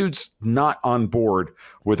dude's not on board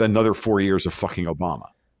with another 4 years of fucking Obama.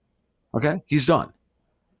 Okay. He's done.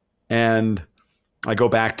 And I go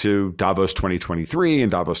back to Davos 2023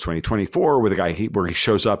 and Davos 2024 with a guy where he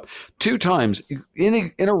shows up 2 times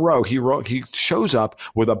in a row. He shows up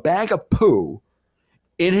with a bag of poo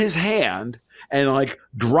in his hand and like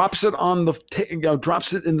drops it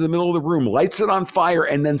drops it into the middle of the room, lights it on fire,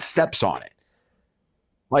 and then steps on it.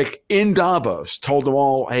 Like in Davos, told them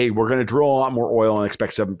all, hey, we're going to drill a lot more oil and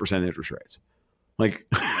expect 7% interest rates. Like,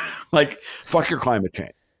 fuck your climate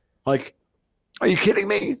change. Like, are you kidding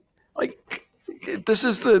me? Like, this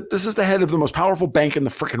is the head of the most powerful bank in the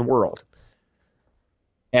freaking world.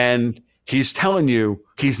 And he's telling you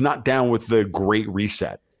he's not down with the Great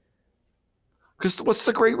Reset. Because what's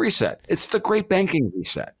the Great Reset? It's the Great Banking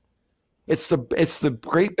Reset. It's the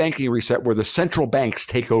Great Banking Reset where the central banks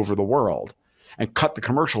take over the world and cut the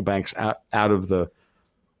commercial banks out of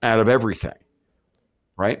everything,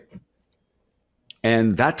 right?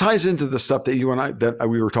 And that ties into the stuff that you and I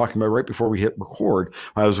we were talking about right before we hit record.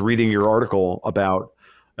 I was reading your article about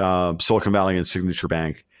Silicon Valley and Signature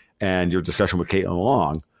Bank and your discussion with Caitlin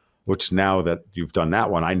Long, which now that you've done that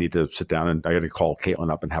one, I need to sit down and I got to call Caitlin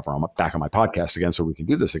up and have her back on my podcast again so we can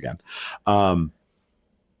do this again.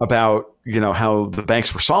 About, how the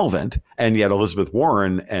banks were solvent and yet Elizabeth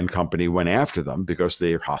Warren and company went after them because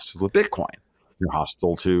they are hostile to Bitcoin. They're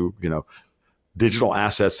hostile to, digital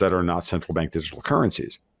assets that are not central bank digital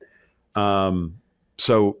currencies.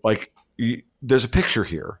 So like there's a picture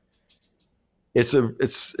here. It's a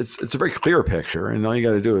very clear picture, and all you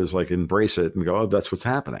got to do is like embrace it and go, oh, that's what's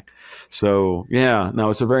happening. So yeah, no,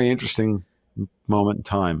 it's a very interesting moment in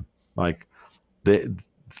time. Like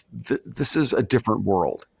this is a different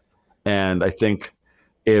world. And I think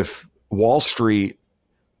if Wall Street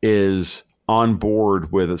is on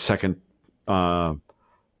board with a second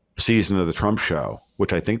season of the Trump show,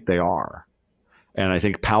 which I think they are, and I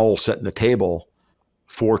think Powell's setting the table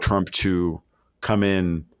for Trump to come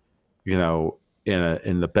in,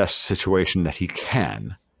 in the best situation that he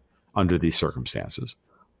can under these circumstances,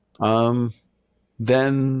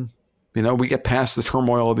 then, we get past the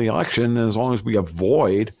turmoil of the election. And as long as we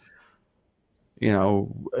avoid,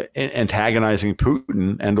 antagonizing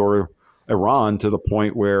Putin and or Iran to the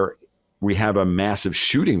point where we have a massive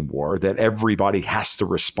shooting war that everybody has to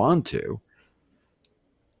respond to,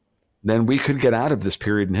 then we could get out of this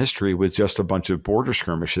period in history with just a bunch of border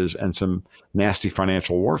skirmishes and some nasty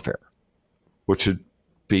financial warfare, which would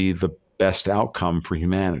be the best outcome for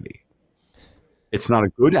humanity. It's not a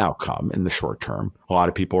good outcome in the short term. A lot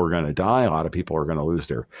of people are going to die. A lot of people are going to lose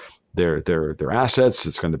their assets.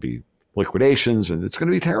 It's going to be liquidations, and it's going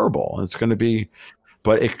to be terrible. It's going to be,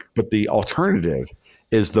 but the alternative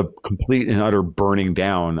is the complete and utter burning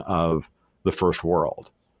down of the first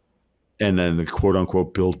world, and then the quote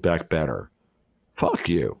unquote build back better. Fuck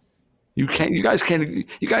you. You guys can't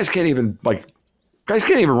even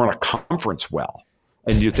run a conference well,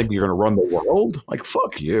 and you think you're going to run the world? Like,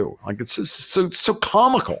 fuck you. Like, it's just so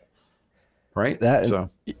comical, right?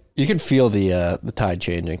 You can feel the tide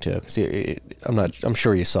changing too. See, I'm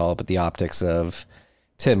sure you saw it, but the optics of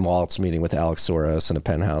Tim Waltz meeting with Alex Soros in a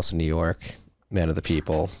penthouse in New York, man of the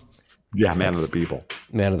people. Yeah, man of the people.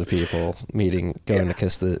 Man of the people meeting, going to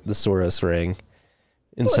kiss the Soros ring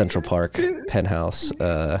in Central Park penthouse.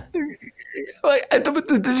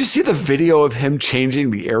 Did you see the video of him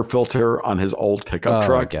changing the air filter on his old pickup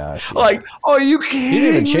truck? Oh, gosh. Yeah. Like, oh, are you kidding me? He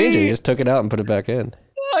didn't even change it. He just took it out and put it back in.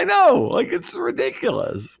 I know. Like, it's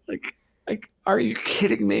ridiculous. Like, are you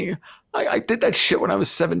kidding me? I did that shit when I was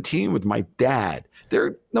 17 with my dad.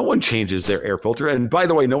 No one changes their air filter. And by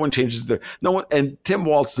the way, no one changes and Tim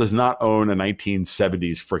Waltz does not own a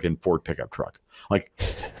 1970s freaking Ford pickup truck. Like,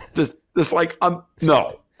 this like,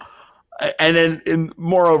 no. And then,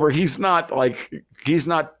 moreover, he's not,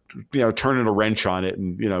 turning a wrench on it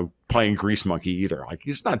and, playing grease monkey either. Like,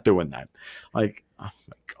 he's not doing that. Like, oh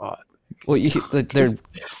my God. Well,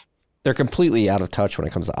 they're completely out of touch when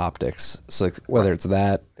it comes to optics. So like, whether it's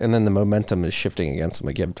that, and then the momentum is shifting against them.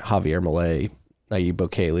 Like, you have Javier Milei, Nayib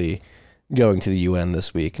Bukele going to the UN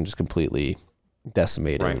this week and just completely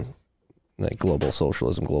decimating like global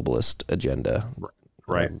socialism, globalist agenda.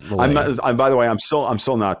 Right. By the way, I'm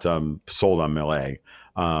still not sold on Milei.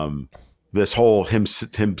 This whole him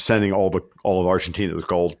sending all of Argentina's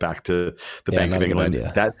gold back to the Bank of England.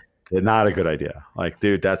 That not a good idea. Like,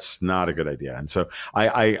 dude, that's not a good idea. And so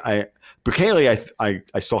Bukele,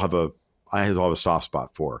 I still have a soft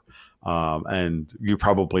spot for, and you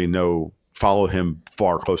probably follow him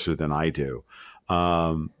far closer than I do.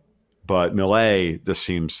 But Milei just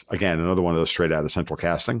seems, again, another one of those straight out of central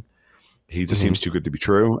casting. He just seems too good to be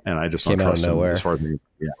true, and I just don't trust him. As far as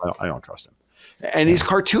I don't trust him. And he's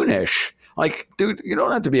cartoonish. Like, dude, you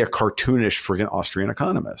don't have to be a cartoonish friggin' Austrian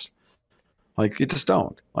economist. Like, you just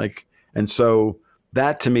don't. Like, and so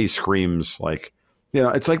that to me screams like,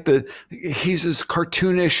 it's like he's as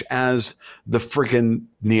cartoonish as the friggin'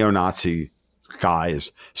 neo-Nazi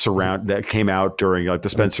guys that came out during like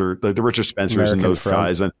the Richard Spencers and those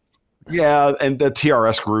guys, and and the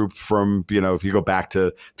TRS group from if you go back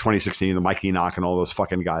to 2016, the Mike Enoch and all those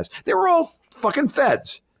fucking guys, they were all fucking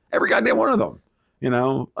feds, every goddamn one of them.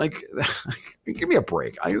 Like give me a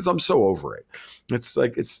break. I'm so over it. It's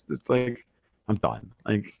like I'm done.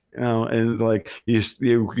 Like, and like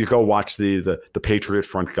you go watch the Patriot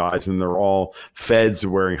Front guys, and they're all feds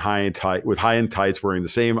wearing high-end tights, wearing the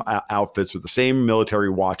same outfits with the same military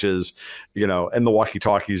watches, and the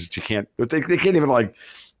walkie-talkies that you can't. They can't even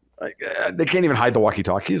they can't even hide the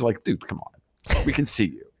walkie-talkies. Like, dude, come on, we can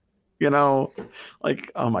see you.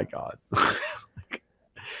 Like, oh my God.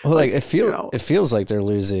 Well, like it feels like they're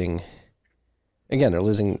losing. Again, they're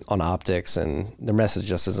losing on optics, and their message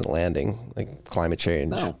just isn't landing. Like climate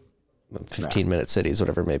change, 15-minute cities,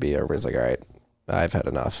 whatever it may be. Everybody's like, all right, I've had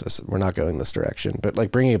enough. We're not going this direction. But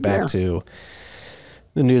like bringing it back to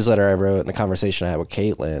the newsletter I wrote and the conversation I had with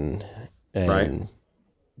Caitlin and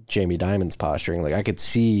Jamie Dimon's posturing, like I could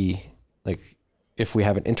see like if we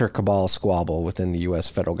have an intercabal squabble within the U.S.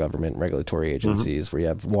 federal government regulatory agencies where you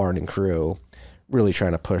have Warren and crew really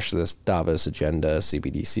trying to push this Davos agenda,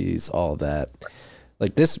 CBDCs, all of that.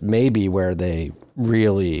 Like this may be where they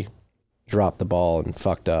really dropped the ball and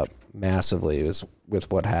fucked up massively is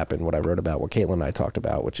with what happened, what I wrote about, what Caitlin and I talked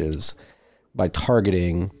about, which is by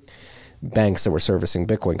targeting banks that were servicing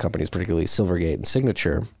Bitcoin companies, particularly Silvergate and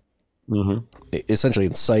Signature, it essentially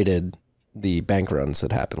incited the bank runs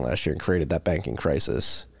that happened last year and created that banking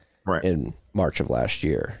crisis in March of last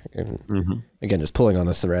year. And again, just pulling on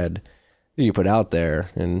the thread that you put out there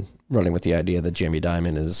and running with the idea that Jamie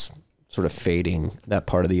Dimon is sort of fading that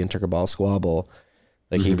part of the intercabal squabble.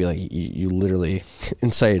 Like he'd be like, you literally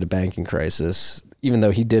incited a banking crisis, even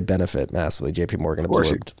though he did benefit massively. JP Morgan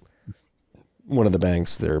absorbed one of the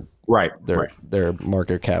banks. Their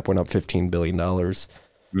market cap went up $15 billion.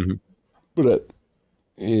 But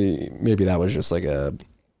maybe that was just like a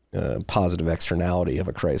positive externality of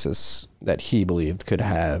a crisis that he believed could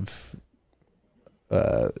have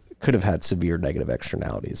had severe negative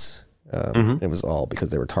externalities. It was all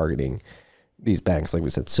because they were targeting these banks, like we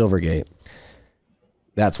said, Silvergate.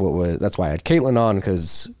 That's why I had Caitlin on,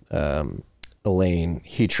 because Elaine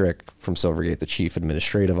Hetrick from Silvergate, the chief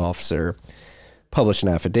administrative officer, published an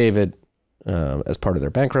affidavit as part of their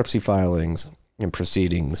bankruptcy filings and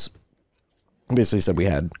proceedings. Basically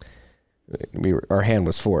said our hand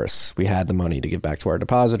was forced. We had the money to give back to our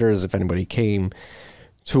depositors. If anybody came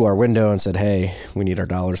to our window and said, hey, we need our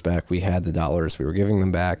dollars back, we had the dollars, we were giving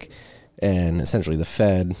them back. And essentially the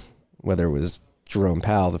Fed, whether it was Jerome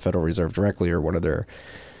Powell, the Federal Reserve directly, or one of their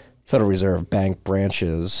Federal Reserve bank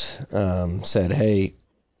branches, said, hey,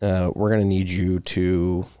 we're going to need you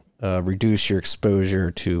to reduce your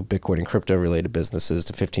exposure to Bitcoin and crypto related businesses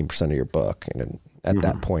to 15% of your book. And at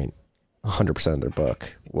that point, 100% of their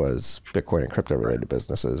book was Bitcoin and crypto related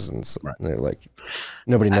businesses. And so they're like,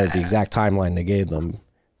 nobody knows the exact timeline they gave them,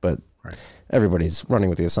 but everybody's running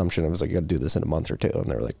with the assumption it was like, you got to do this in a month or two. And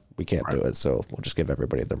they're like, we can't do it. So we'll just give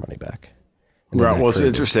everybody their money back. Right. Well, it's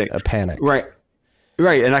interesting. A panic. Right.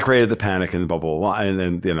 Right. And that created the panic and the bubble. And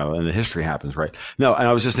then, and the history happens. Right. No. And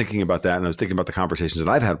I was just thinking about that. And I was thinking about the conversations that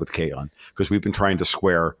I've had with Caitlin, because we've been trying to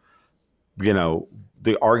square,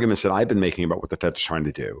 the arguments that I've been making about what the Fed's trying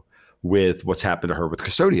to do with what's happened to her with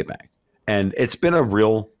Custodia Bank. And it's been a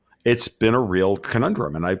real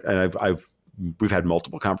conundrum. And we've had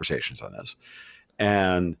multiple conversations on this,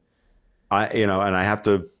 and I have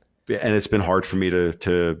to, and it's been hard for me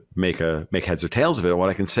to make heads or tails of it. What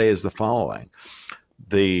I can say is the following: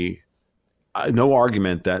 no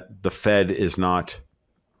argument that the Fed is not.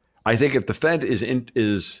 I think if the Fed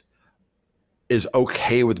is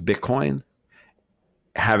okay with Bitcoin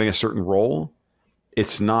having a certain role,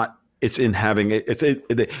 it's not. It's in having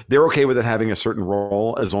it. They're okay with it having a certain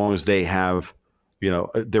role as long as they have,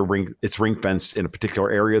 it's ring fenced in a particular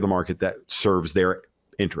area of the market that serves their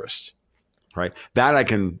interests, right? That I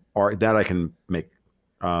can make.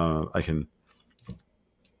 What's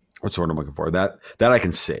the word I'm looking for? That I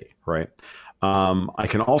can see, right? I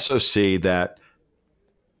can also see that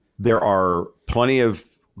there are plenty of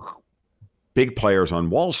big players on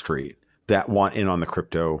Wall Street that want in on the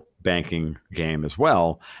crypto banking game as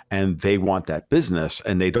well, and they want that business,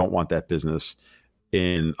 and they don't want that business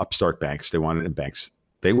in upstart banks. They want it in banks.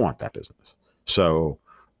 They want that business, so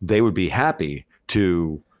they would be happy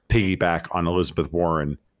to piggyback on Elizabeth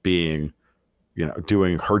Warren being,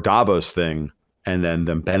 doing her Davos thing, and then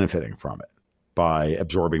them benefiting from it by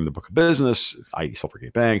absorbing the book of business, i.e.,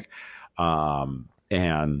 Silvergate Bank,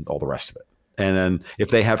 and all the rest of it. And then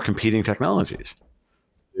if they have competing technologies,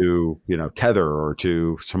 to Tether or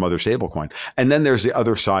to some other stable coin. And then there's the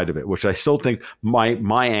other side of it, which I still think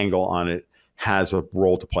my angle on it has a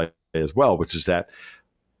role to play as well, which is that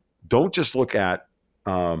don't just look at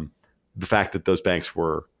the fact that those banks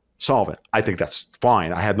were solvent. I think that's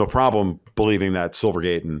fine. I had no problem believing that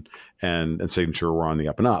Silvergate and Signature were on the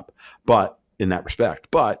up and up, but in that respect.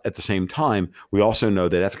 But at the same time, we also know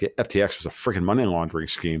that FTX was a freaking money laundering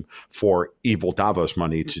scheme for evil Davos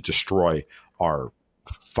money to destroy our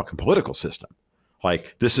fucking political system.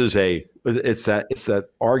 Like, this is it's that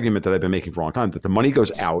argument that I've been making for a long time, that the money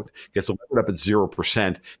goes out, gets levered up at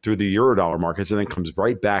 0% through the Eurodollar markets, and then comes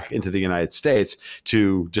right back into the United States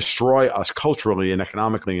to destroy us culturally and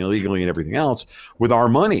economically and legally and everything else with our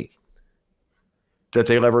money that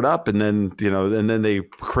they levered up. And then, and then they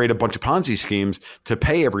create a bunch of Ponzi schemes to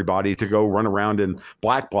pay everybody to go run around in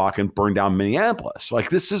black bloc and burn down Minneapolis. Like,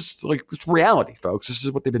 this is it's reality, folks. This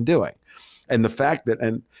is what they've been doing. And the fact that,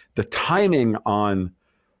 and the timing on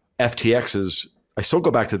FTX's, I still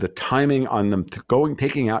go back to the timing on them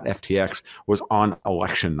taking out FTX was on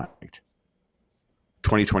election night,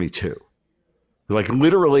 2022. Like,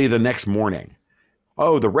 literally the next morning.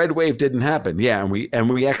 Oh, the red wave didn't happen. Yeah, and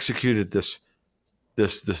we executed this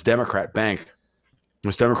Democrat bank,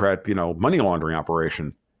 this Democrat, money laundering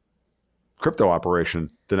operation, crypto operation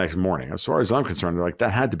the next morning. As far as I'm concerned,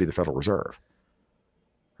 that had to be the Federal Reserve.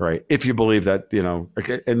 Right. If you believe that,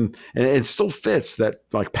 and it still fits that,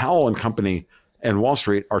 like, Powell and company and Wall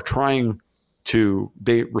Street are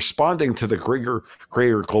responding to the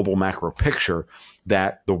greater global macro picture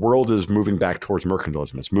that the world is moving back towards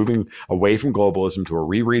mercantilism. It's moving away from globalism to a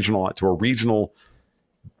regional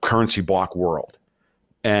currency block world.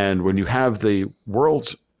 And when you have the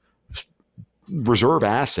world's reserve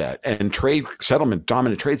asset and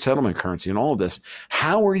dominant trade settlement currency and all of this,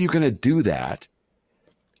 how are you going to do that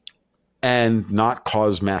and not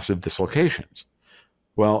cause massive dislocations?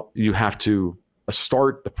 Well, you have to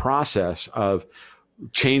start the process of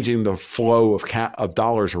changing the flow of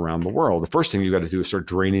dollars around the world. The first thing you got to do is start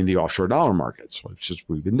draining the offshore dollar markets, which is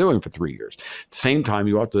what we've been doing for 3 years. At the same time,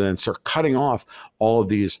 you have to then start cutting off all of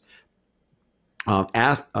these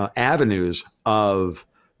avenues of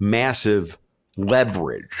massive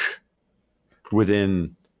leverage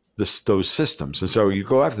within those systems. And so you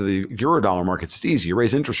go after the Eurodollar markets, it's easy. You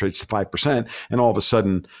raise interest rates to 5%, and all of a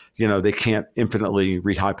sudden, they can't infinitely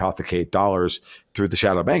rehypothecate dollars through the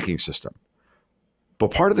shadow banking system.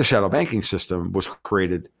 But part of the shadow banking system was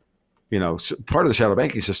created, part of the shadow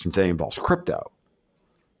banking system today involves crypto.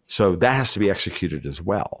 So that has to be executed as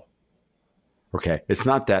well. Okay. It's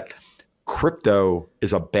not that crypto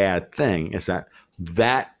is a bad thing. It's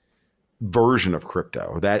that version of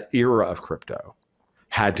crypto, that era of crypto,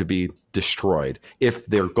 had to be destroyed if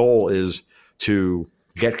their goal is to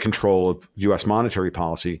get control of U.S. monetary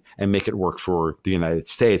policy and make it work for the United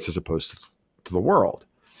States as opposed to the world.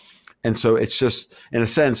 And so it's just, in a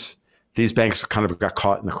sense, these banks kind of got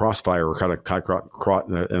caught in the crossfire, or kind of caught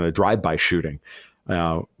in a drive-by shooting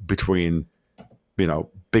between,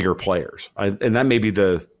 bigger players. And that may be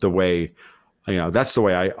the way, that's the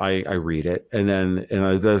way I read it. And then,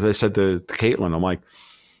 as I said to Caitlin, I'm like,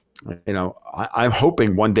 I'm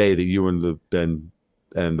hoping one day that you and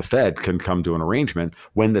the Fed can come to an arrangement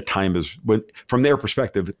when the time is, from their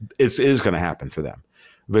perspective, it is going to happen for them,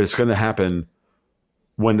 but it's going to happen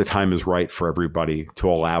when the time is right for everybody to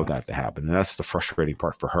allow that to happen. And that's the frustrating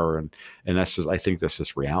part for her. And that's just, I think that's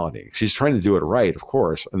just reality. She's trying to do it right, of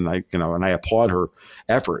course. And I applaud her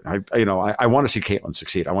effort. I want to see Caitlin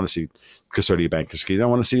succeed. I want to see Custodia Bank succeed. I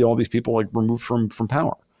want to see all these people like removed from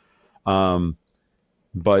power.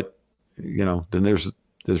 But then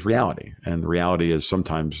there's reality, and the reality is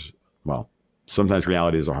sometimes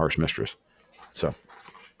reality is a harsh mistress. So,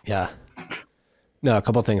 yeah, no, a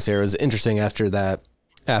couple of things here. It was interesting after that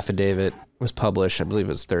affidavit was published. I believe it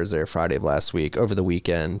was Thursday or Friday of last week. Over the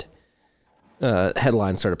weekend,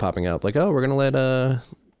 headlines started popping up like, "Oh, we're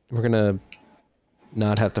gonna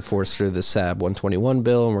not have to force through the SAB 121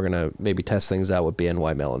 bill, and we're gonna maybe test things out with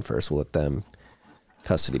BNY Mellon first. We'll let them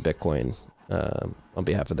custody Bitcoin." On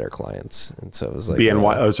behalf of their clients. And so it was like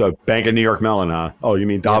BNY, so Bank of New York Mellon, huh? Oh, you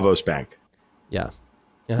mean Davos Bank? Yeah.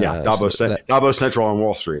 Davos Central on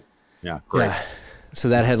Wall Street. Yeah, great. Yeah. So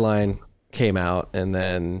that headline came out, and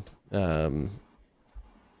then you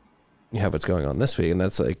have what's going on this week, and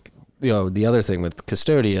that's like, the other thing with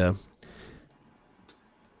Custodia,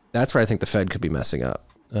 that's where I think the Fed could be messing up.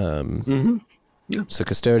 Yeah. So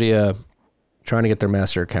Custodia trying to get their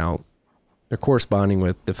master account. They're corresponding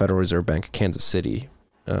with the Federal Reserve Bank of Kansas City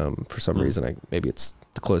for some reason. Maybe it's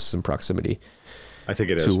the closest in proximity. I think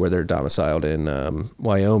it is. To where they're domiciled in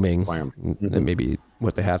Wyoming. Mm-hmm. And maybe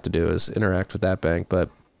what they have to do is interact with that bank. But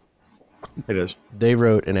it is. They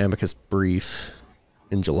wrote an amicus brief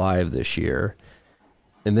in July of this year.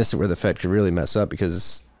 And this is where the Fed could really mess up,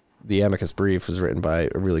 because the amicus brief was written by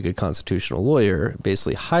a really good constitutional lawyer. It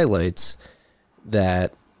basically highlights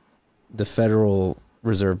that the Federal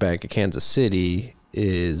Reserve Bank of Kansas City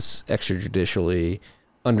is extrajudicially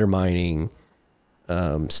undermining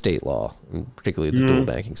state law, and particularly the dual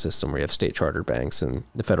banking system, where you have state chartered banks and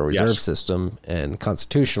the Federal Reserve System. And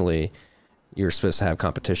constitutionally, you're supposed to have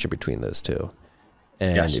competition between those two.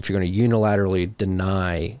 And if you're going to unilaterally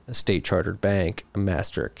deny a state chartered bank a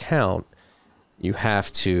master account, you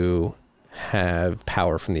have to have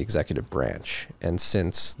power from the executive branch. And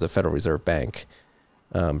since the Federal Reserve Bank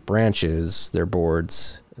branches, their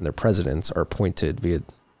boards and their presidents are appointed via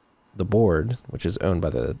the board, which is owned by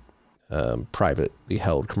the privately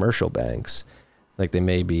held commercial banks, like they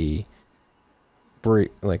may be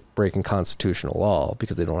breaking constitutional law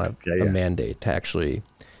because they don't have a mandate to actually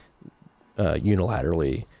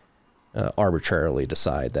unilaterally, arbitrarily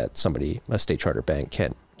decide that a state charter bank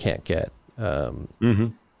can't get a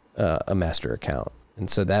master account. And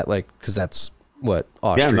so that, because that's what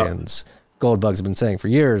Austrians. Goldbugs have been saying for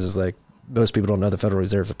years, is like, most people don't know the Federal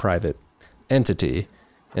Reserve is a private entity,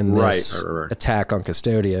 and this attack on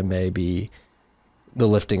Custodia may be the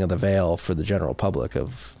lifting of the veil for the general public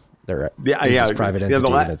of their this private entity.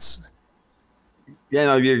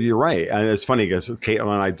 You're right. And it's funny because Caitlin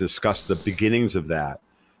and I discussed the beginnings of that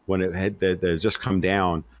when it had just come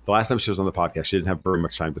down. The last time she was on the podcast, she didn't have very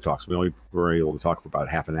much time to talk, so we only were able to talk for about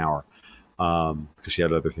half an hour. Because she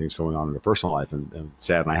had other things going on in her personal life, and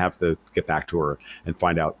sad. And I have to get back to her and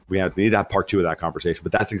find out. We need to have part 2 of that conversation.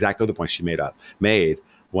 But that's exactly the point she made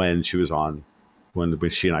when she was on, when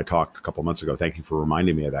she and I talked a couple of months ago. Thank you for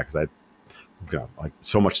reminding me of that, because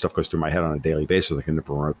so much stuff goes through my head on a daily basis. I can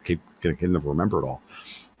never remember it all.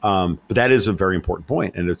 But that is a very important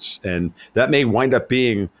point, and that may wind up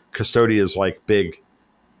being Custodia's big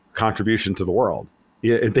contribution to the world.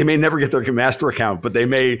 Yeah, they may never get their master account, but they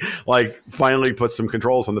may finally put some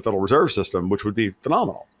controls on the Federal Reserve System, which would be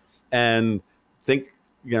phenomenal. And then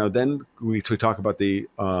we talk about the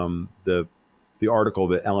article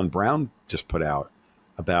that Ellen Brown just put out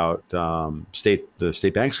about the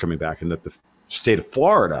state banks coming back, and that the state of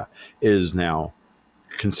Florida is now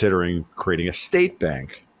considering creating a state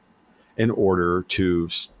bank in order to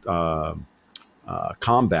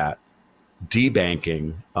combat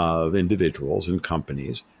debanking of individuals and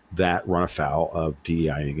companies that run afoul of DEI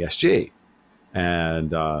and ESG.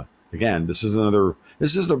 And again, this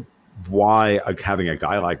is why having a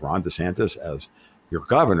guy like Ron DeSantis as your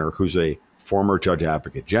governor, who's a former judge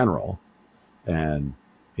advocate general and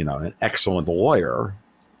an excellent lawyer,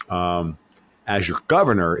 as your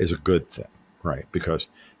governor is a good thing, right? Because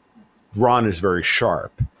Ron is very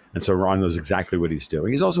sharp. And so Ron knows exactly what he's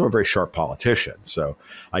doing. He's also a very sharp politician. So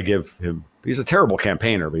I give him, he's a terrible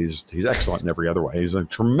campaigner, but he's excellent in every other way. He's a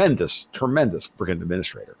tremendous freaking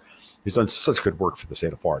administrator. He's done such good work for the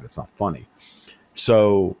state of Florida. It's not funny.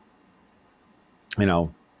 So,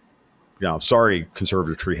 sorry,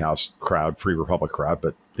 conservative treehouse crowd, free Republic crowd,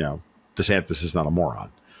 but, DeSantis is not a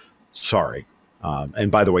moron. Sorry.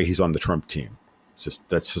 And by the way, he's on the Trump team.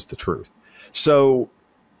 That's just the truth. So,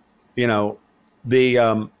 when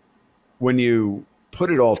you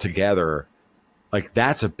put it all together, like,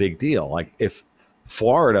 that's a big deal. Like, if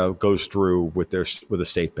Florida goes through with a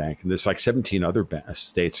state bank, and there's like 17 other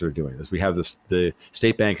states that are doing this. We have the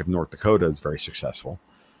State Bank of North Dakota is very successful.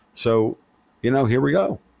 So, here we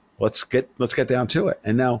go. Let's get down to it.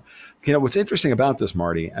 And now, what's interesting about this,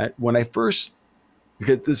 Marty, when I first,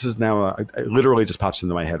 because this is now, it literally just pops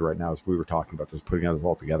into my head right now as we were talking about this, putting it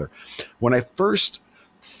all together. When I first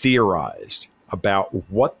theorized about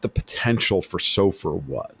what the potential for SOFR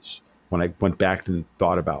was, when I went back and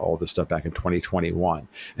thought about all this stuff back in 2021,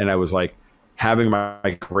 and I was like having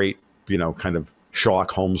my great, kind of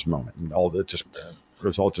Sherlock Holmes moment, and it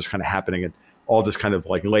was all just kind of happening, and all just kind of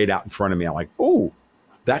like laid out in front of me. I'm like, oh,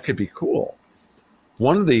 that could be cool.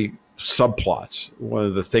 One of the subplots, one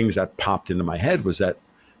of the things that popped into my head was that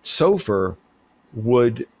SOFR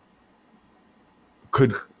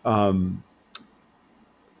could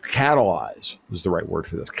catalyze, is the right word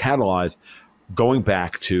for this, catalyze going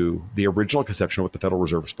back to the original conception of what the Federal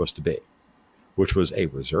Reserve was supposed to be, which was a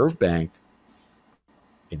reserve bank,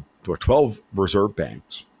 or 12 reserve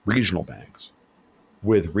banks, regional banks,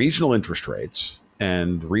 with regional interest rates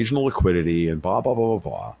and regional liquidity and blah, blah, blah, blah,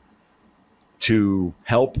 blah, to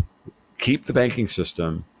help keep the banking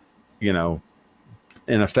system, in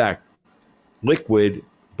effect, liquid,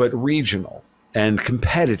 but regional and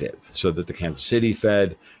competitive, so that the Kansas City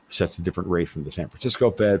Fed sets a different rate from the San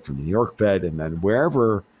Francisco Fed, from the New York Fed, and then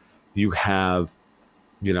wherever you have,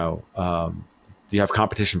 you have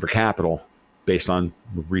competition for capital based on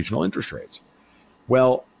regional interest rates.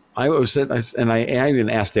 Well, I even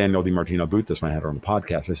asked Daniel DiMartino about this when I had her on the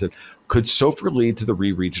podcast. I said, could SOFR lead to the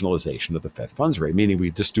re-regionalization of the Fed funds rate? Meaning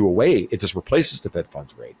it just replaces the Fed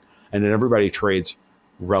funds rate, and then everybody trades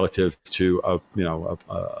relative to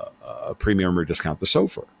a premium or discount to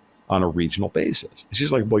SOFR on a regional basis. And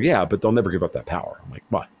she's like, well, yeah, but they'll never give up that power. I'm like,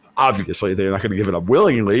 well, obviously they're not going to give it up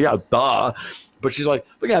willingly, duh. But she's like,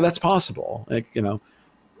 but yeah, that's possible. Like,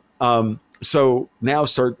 so now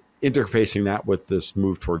start interfacing that with this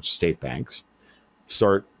move towards state banks.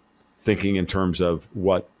 Start thinking in terms of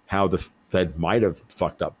how the Fed might have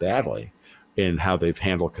fucked up badly in how they've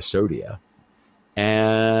handled custodia,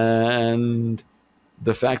 and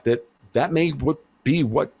the fact that may be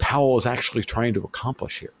what Powell is actually trying to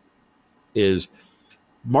accomplish here. Is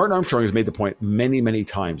Martin Armstrong has made the point many, many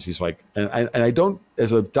times. He's like, and I don't,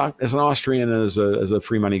 as an Austrian and as a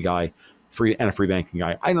free money guy, free banking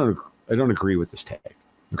guy, I don't agree with this take.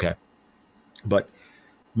 Okay, but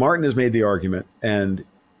Martin has made the argument, and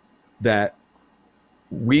that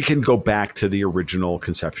we can go back to the original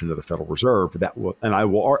conception of the Federal Reserve. I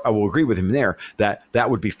will agree with him there that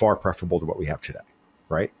would be far preferable to what we have today,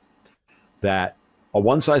 right? That a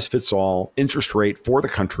one-size-fits-all interest rate for the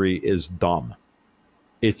country is dumb.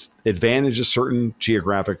 It advantages certain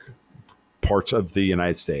geographic parts of the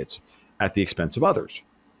United States at the expense of others,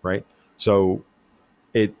 right? So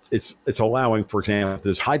it's allowing, for example, if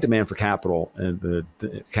there's high demand for capital and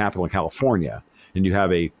capital in California, and you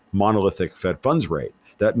have a monolithic Fed funds rate,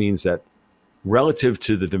 that means that relative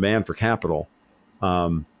to the demand for capital,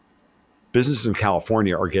 businesses in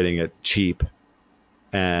California are getting it cheap,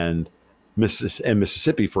 and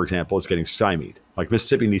Mississippi, for example, is getting stymied. Like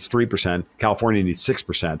Mississippi needs 3%, California needs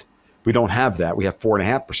 6%. We don't have that. We have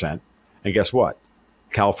 4.5%. And guess what?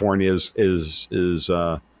 California is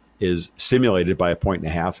stimulated by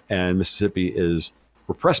 1.5, and Mississippi is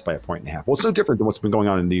repressed by 1.5. Well, it's no different than what's been going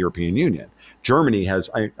on in the European Union. Germany has,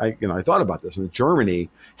 I thought about this, and Germany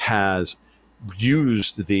has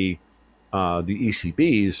used the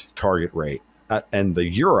ECB's target rate and the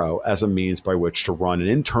euro as a means by which to run an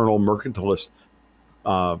internal mercantilist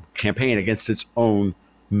campaign against its own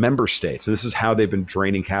member states. And this is how they've been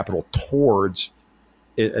draining capital towards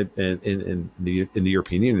in the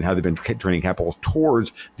European Union, how they've been draining capital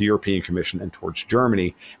towards the European Commission and towards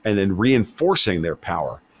Germany, and then reinforcing their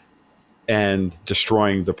power and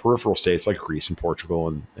destroying the peripheral states like Greece and Portugal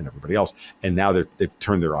and everybody else. And now they've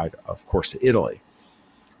turned their eye, of course, to Italy.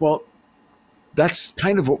 Well, that's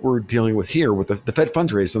kind of what we're dealing with here with the Fed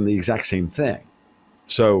funds rate is on the exact same thing.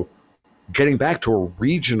 So getting back to a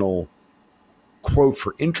regional quote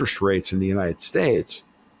for interest rates in the United States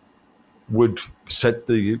would set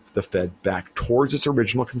the Fed back towards its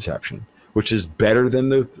original conception, which is better than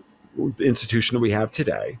the institution that we have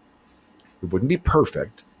today. It wouldn't be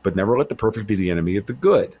perfect, but never let the perfect be the enemy of the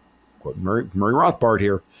good. quote Murray Rothbard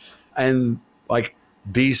here, and like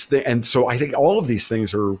these things. And so I think all of these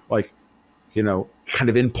things are like, kind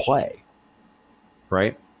of in play,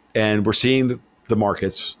 right? And we're seeing the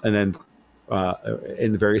markets, and then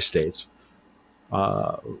in the various states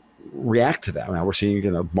react to that. Now we're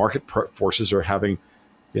seeing market forces are having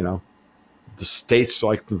the states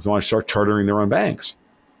like want to start chartering their own banks.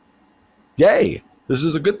 Yay! This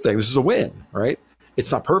is a good thing. This is a win, right?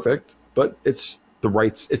 It's not perfect, but it's the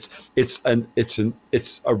rights. It's a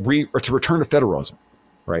return to federalism,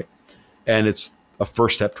 right? And it's a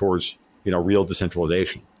first step towards real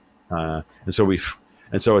decentralization. And so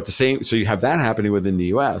you have that happening within the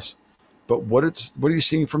U.S. But what are you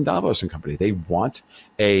seeing from Davos and company? They want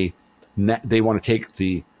to take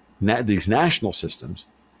these national systems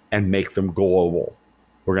and make them global.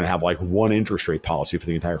 We're going to have like one interest rate policy for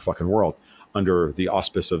the entire fucking world under the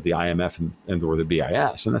auspice of the IMF and or the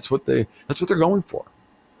BIS, and that's what they're going for.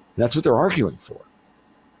 And that's what they're arguing for.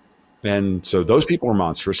 And so those people are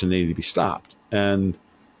monstrous and they need to be stopped. And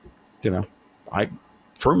I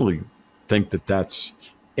firmly think that that's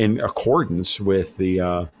in accordance with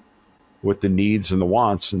the needs and the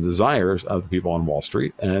wants and desires of the people on Wall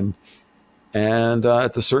Street. And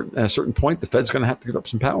at a certain point, the Fed's going to have to give up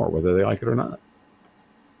some power, whether they like it or not.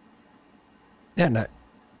 Yeah, and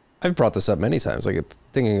I've brought this up many times, like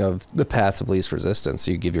thinking of the path of least resistance.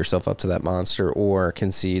 You give yourself up to that monster or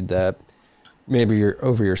concede that maybe you're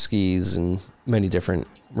over your skis in many different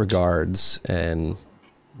regards. And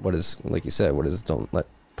what is, like you said, don't let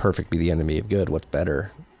perfect be the enemy of good. What's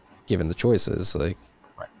better given the choices? Like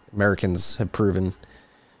right. Americans have proven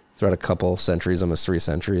throughout a couple centuries, almost 3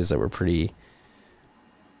 centuries, that we're pretty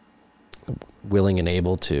willing and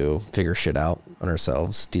able to figure shit out on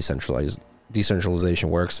ourselves. Decentralization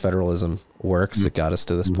works. Federalism works. Mm-hmm. It got us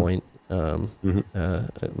to this point,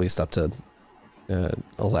 at least up to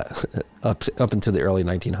up into the early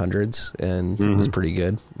 1900s, and it was pretty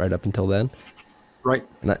good right up until then. Right.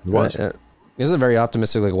 And this is a very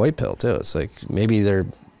optimistic like white pill too. It's like maybe they're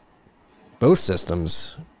both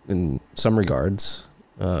systems in some regards,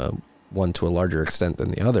 one to a larger extent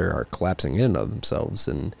than the other, are collapsing in of themselves,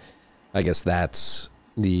 and I guess that's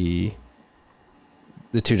the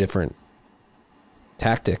two different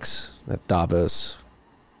tactics that Davos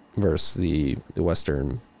versus the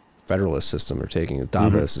Western federalist system are taking.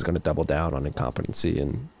 Davos is going to double down on incompetency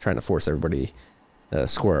and trying to force everybody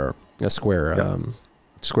square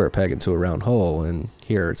a peg into a round hole. And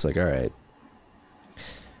here it's like, all right,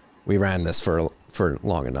 we ran this for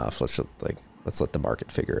long enough. Let's let the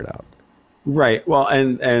market figure it out. Right. Well,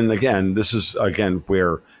 and again, this is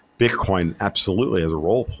where Bitcoin absolutely has a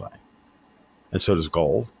role to play, and so does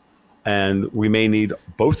gold. And we may need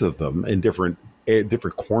both of them in different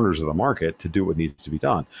corners of the market to do what needs to be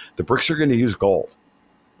done. The BRICS are going to use gold.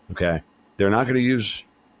 Okay. They're not going to use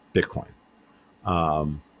Bitcoin. They're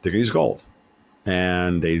going to use gold,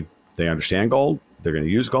 and they understand gold. They're going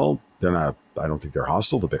to use gold. They're not, I don't think they're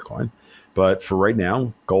hostile to Bitcoin, but for right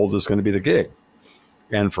now, gold is going to be the gig.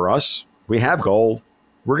 And for us, we have gold.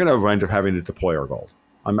 We're going to end up having to deploy our gold.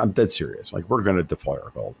 I'm dead serious. Like, we're going to deploy our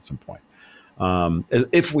gold at some point.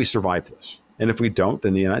 If we survive this. And if we don't,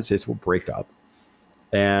 then the United States will break up,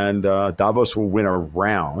 and Davos will win a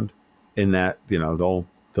round in that, they'll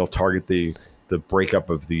target the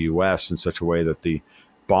breakup of the U.S. in such a way that the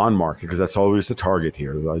bond market, because that's always the target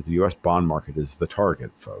here. The U.S. bond market is the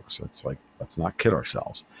target, folks. It's like, let's not kid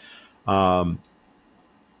ourselves. Some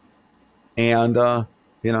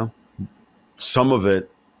of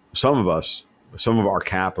our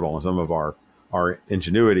capital and some of our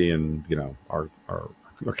ingenuity and our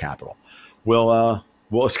capital will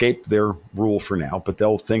escape their rule for now, but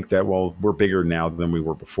they'll think that, well, we're bigger now than we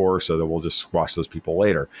were before, so that we'll just squash those people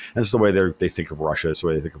later. And it's the way they think of Russia, it's the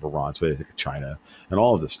way they think of Iran, it's the way they think of China, and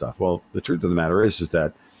all of this stuff. Well, the truth of the matter is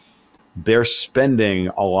that they're spending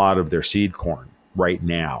a lot of their seed corn right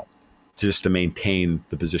now just to maintain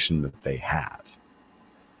the position that they have.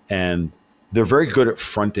 And they're very good at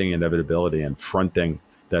fronting inevitability and fronting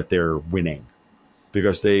that they're winning,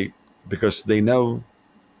 because they know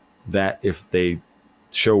that if they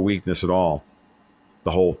show weakness at all,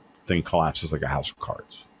 the whole thing collapses like a house of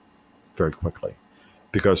cards very quickly.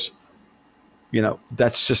 Because,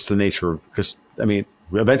 that's just the nature of, because,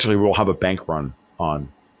 eventually we'll have a bank run on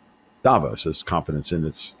Davos as confidence in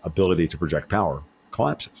its ability to project power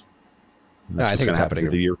collapses. No, I think it's happening.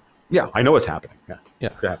 The year. Yeah, I know it's happening. Yeah.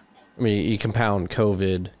 Go ahead. You compound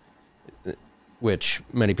COVID, which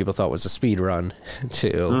many people thought was a speed run,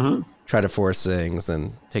 to try to force things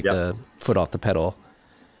and take the foot off the pedal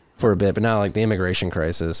for a bit. But now, like the immigration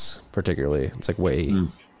crisis, particularly, it's like way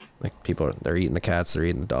Like people, they're eating the cats, they're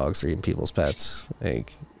eating the dogs, they're eating people's pets.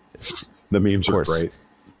 Like the memes are great.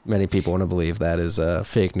 Many people want to believe that is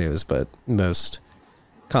fake news, but most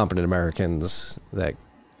competent Americans that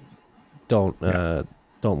don't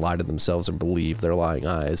lie to themselves and believe their lying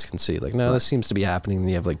eyes can see like, no, this seems to be happening. And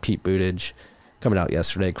you have like Pete Buttigieg coming out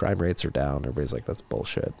yesterday, crime rates are down. Everybody's like, that's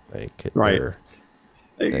bullshit. Like, like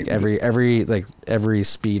every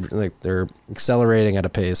speed, like they're accelerating at a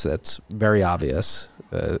pace that's very obvious.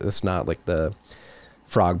 It's not like the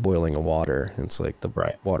frog boiling in water. It's like the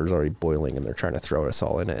water's already boiling and they're trying to throw us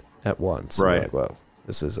all in it at once. Right. Like, whoa,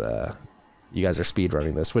 this is you guys are speed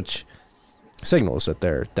running this, which signals that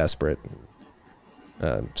they're desperate,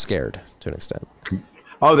 scared to an extent.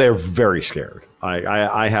 Oh, they're very scared.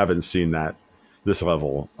 I haven't seen this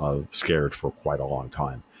level of scared for quite a long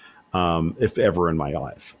time, if ever in my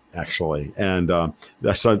life, actually. And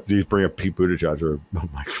that's you bring up Pete Buttigieg or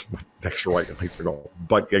my Dexter White likes to go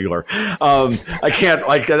butt giggler. I can't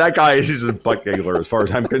like that guy. He's a butt giggler as far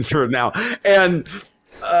as I'm concerned now. And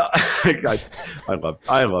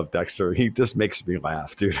I love Dexter. He just makes me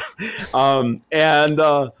laugh, dude. And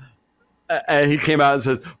he came out and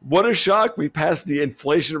says, "What a shock! We passed the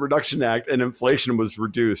Inflation Reduction Act, and inflation was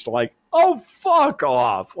reduced." Like, oh, fuck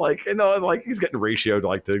off! Like, like he's getting ratioed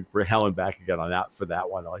like to hell and back again on that for that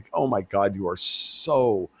one. Like, oh my God, you are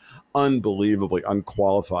so unbelievably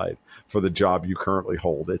unqualified for the job you currently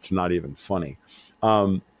hold. It's not even funny.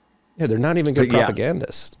 Yeah, they're not even good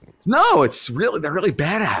propagandists. Yeah. No, they're really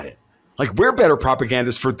bad at it. Like, we're better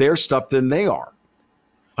propagandists for their stuff than they are.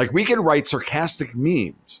 Like, we can write sarcastic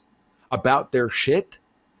memes about their shit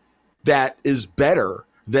that is better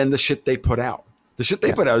than the shit they put out. The shit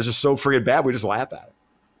they put out is just so friggin' bad, we just laugh at it.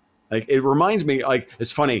 Like, it reminds me, like,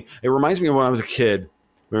 it's funny. It reminds me of when I was a kid,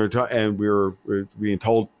 we were being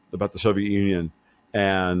told about the Soviet Union.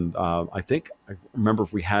 And I remember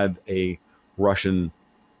if we had a Russian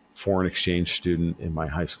foreign exchange student in my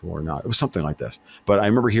high school or not. It was something like this. But I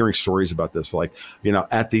remember hearing stories about this. Like,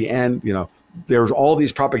 at the end, there was all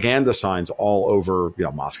these propaganda signs all over,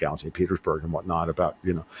 Moscow and St. Petersburg and whatnot about,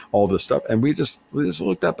 all this stuff. And we just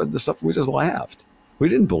looked up at the stuff and we just laughed. We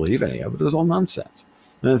didn't believe any of it. It was all nonsense.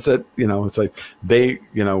 And it's that, it's like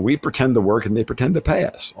we pretend to work and they pretend to pay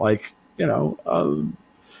us. Like,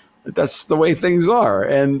 that's the way things are.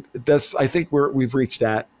 And I think we've reached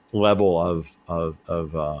that level of I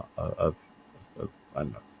don't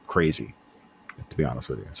know, crazy, to be honest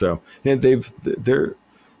with you. So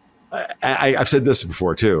I've said this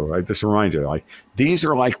before too. I just remind you, like, these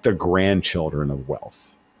are like the grandchildren of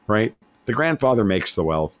wealth, right? The grandfather makes the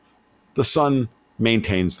wealth, the son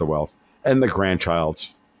maintains the wealth, and the grandchild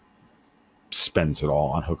spends it all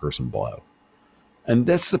on hookers and blow. And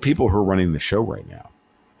that's the people who are running the show right now.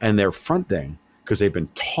 And they're fronting because they've been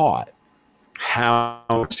taught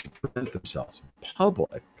how to present themselves in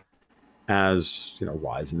public as,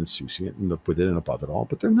 wise and insouciant and with it and above it all,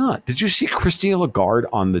 but they're not. Did you see Christine Lagarde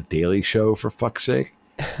on The Daily Show, for fuck's sake?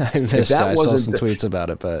 I missed it. I saw some tweets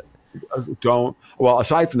about it, but well,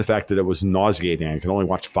 aside from the fact that it was nauseating, I could only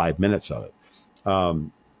watch 5 minutes of it.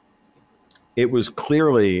 It was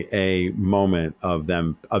clearly a moment of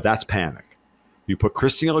that's panic. You put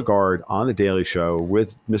Christine Lagarde on The Daily Show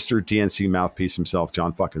with Mr. DNC mouthpiece himself,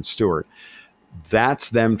 John fucking Stewart.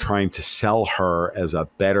 That's them trying to sell her as a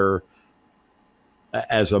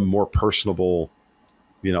more personable,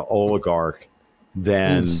 oligarch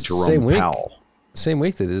than Jerome Powell. Same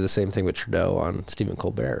week they did the same thing with Trudeau on Stephen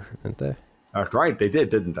Colbert, didn't they? Right, they did,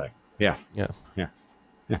 didn't they? Yeah. Yeah.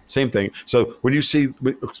 Same thing. So when you see,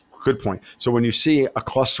 good point. So when you see a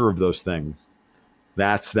cluster of those things,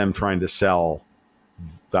 that's them trying to sell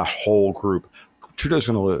the whole group. Trudeau's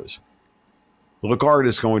going to lose. Lagarde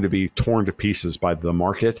is going to be torn to pieces by the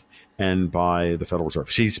market and by the Federal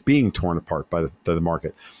Reserve. She's being torn apart by the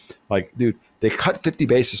market. Like, dude, they cut 50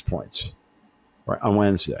 basis points on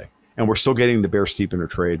Wednesday, and we're still getting the bear steepener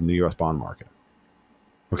trade in the U.S. bond market.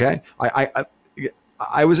 Okay, I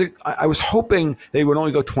was hoping they would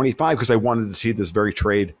only go 25 because I wanted to see this very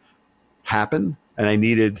trade happen, and I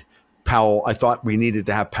needed Powell. I thought we needed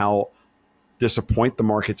to have Powell disappoint the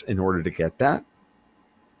markets in order to get that.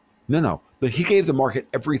 No. But he gave the market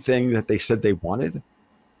everything that they said they wanted,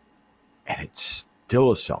 and it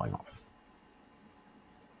still is selling off.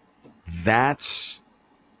 That's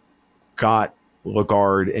got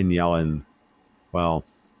Lagarde and Yellen. Well,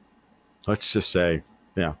 let's just say,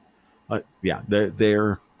 they don't know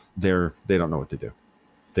what to do.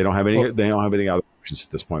 They don't have any. They don't have any other options at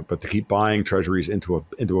this point, but to keep buying treasuries into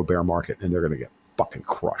a bear market, and they're going to get fucking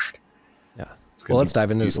crushed. Yeah. Well, let's dive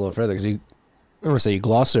into this a little further because I don't want to say you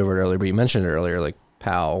glossed over it earlier, but you mentioned it earlier, like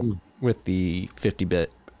Powell with the 50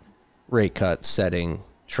 bit rate cut setting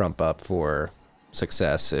Trump up for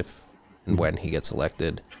success if and when he gets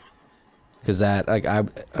elected. Because that, like, I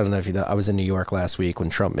don't know if you know, I was in New York last week when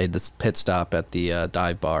Trump made this pit stop at the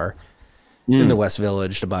dive bar in the West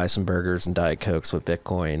Village to buy some burgers and Diet Cokes with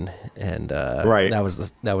Bitcoin, and that was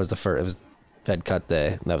the first. It was Fed cut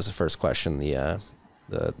day. And that was the first question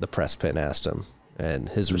the press pin asked him, and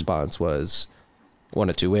his response was one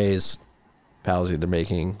of two ways: Powell's either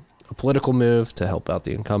making a political move to help out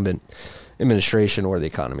the incumbent administration, or the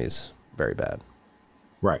economy's very bad.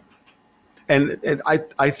 Right. And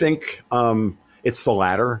I think it's the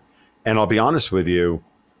latter. And I'll be honest with you,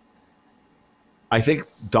 I think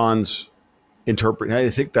Don's I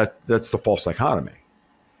think that's the false dichotomy.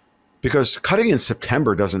 Because cutting in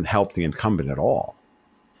September doesn't help the incumbent at all.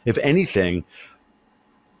 If anything,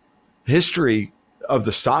 history of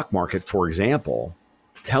the stock market, for example,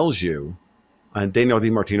 tells you, and Danielle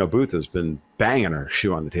DiMartino Booth has been banging her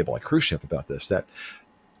shoe on the table like cruise ship about this, that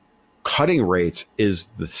cutting rates is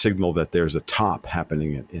the signal that there's a top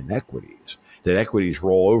happening in equities, that equities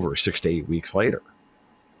roll over 6 to 8 weeks later,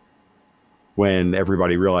 when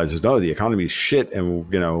everybody realizes, no, the economy's shit,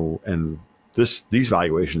 and and these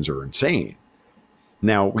valuations are insane.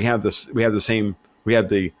 Now we have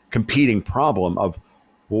the competing problem of,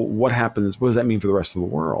 well, what happens? What does that mean for the rest of the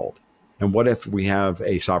world? And what if we have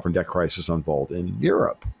a sovereign debt crisis unfold in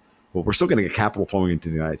Europe? Well, we're still going to get capital flowing into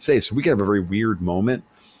the United States, so we can have a very weird moment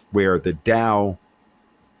where the Dow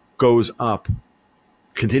goes up,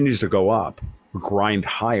 continues to go up, grind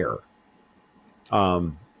higher.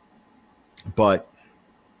 But,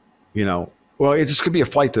 well, it just could be a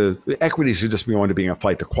flight to equities should just be going to being a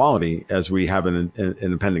flight to quality as we have an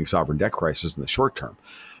impending sovereign debt crisis in the short term.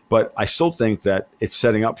 But I still think that it's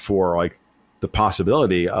setting up for like the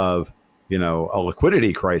possibility of, a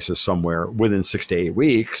liquidity crisis somewhere within 6 to 8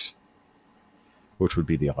 weeks, which would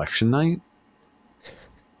be the election night.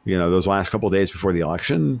 Those last couple of days before the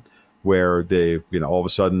election, where they, all of a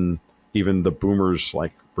sudden, even the boomers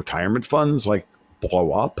like retirement funds like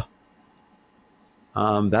blow up.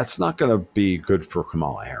 That's not going to be good for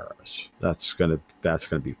Kamala Harris. That's going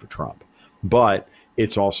to be for Trump. But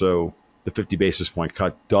it's also the 50 basis point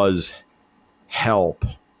cut does help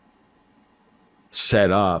set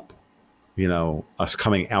up, us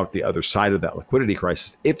coming out the other side of that liquidity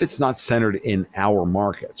crisis. If it's not centered in our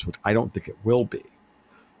markets, which I don't think it will be.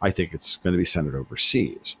 I think it's going to be centered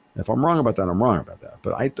overseas. If I'm wrong about that, I'm wrong about that.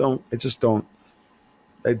 But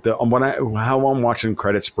how I'm watching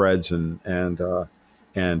credit spreads and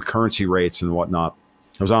currency rates and whatnot.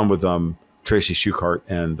 I was on with Tracy Schuchart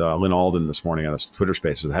and Lynn Alden this morning on a Twitter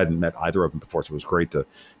Spaces. I hadn't met either of them before, so it was great to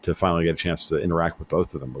finally get a chance to interact with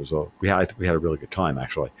both of them. I think we had a really good time,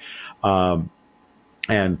 actually.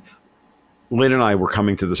 And Lynn and I were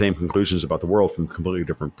coming to the same conclusions about the world from completely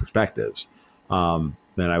different perspectives.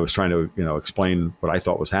 And I was trying to, explain what I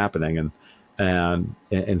thought was happening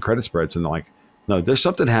and credit spreads, and like, no, there's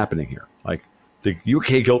something happening here. Like the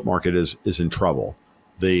UK gilt market is in trouble.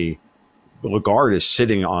 The Lagarde is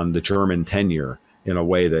sitting on the German 10-year in a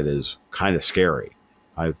way that is kind of scary.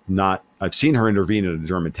 I've seen her intervene in a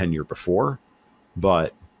German 10-year before,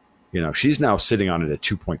 but she's now sitting on it at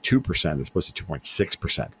 2.2% as opposed to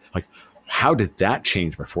 2.6%. Like, how did that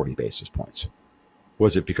change by 40 basis points?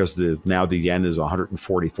 Was it because now the yen is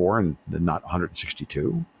 144 and not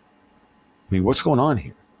 162? I mean, what's going on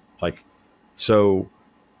here? Like, so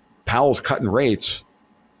Powell's cutting rates,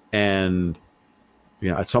 and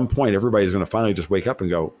at some point everybody's going to finally just wake up and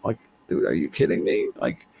go, like, dude, are you kidding me?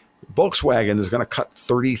 Like, Volkswagen is going to cut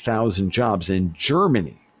 30,000 jobs in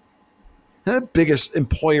Germany, the biggest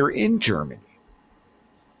employer in Germany.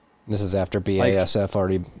 This is after BASF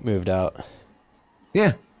already moved out.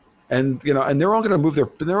 Yeah. And and they're all going to move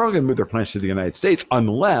their plants to the United States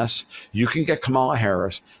unless you can get Kamala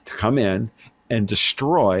Harris to come in and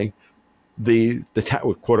destroy the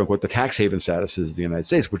quote unquote the tax haven status of the United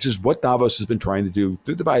States, which is what Davos has been trying to do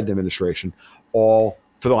through the Biden administration all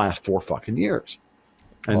for the last 4 fucking years.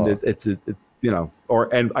 And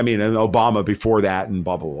and Obama before that, and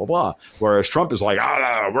blah, blah, blah, blah. Whereas Trump is like, oh,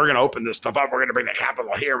 no, we're going to open this stuff up. We're going to bring the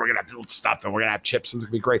capital here. We're going to build stuff, and we're going to have chips, and it's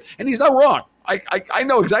going to be great. And he's not wrong. I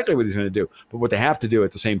know exactly what he's going to do. But what they have to do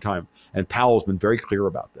at the same time, and Powell's been very clear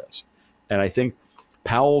about this, and I think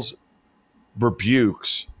Powell's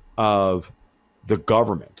rebukes of the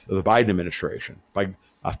government, of the Biden administration, by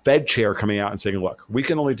a Fed chair coming out and saying, look, we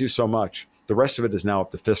can only do so much. The rest of it is now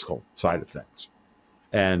up the fiscal side of things.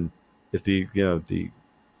 And if the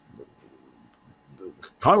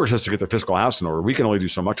Congress has to get their fiscal house in order, we can only do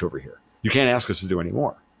so much over here. You can't ask us to do any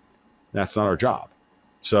more. That's not our job.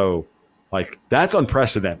 So, like, that's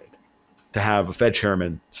unprecedented. to have a Fed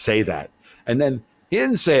chairman say that. And then he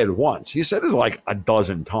didn't say it once. He said it like a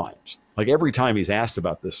dozen times. Like every time he's asked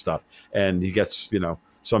about this stuff and he gets,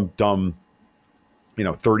 some dumb,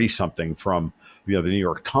 30-something from, the New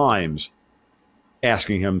York Times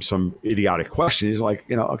asking him some idiotic question. He's like,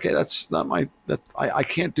 okay, that's not I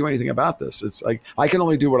can't do anything about this. It's like, I can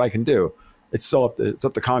only do what I can do. It's still it's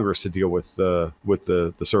up to Congress to deal with the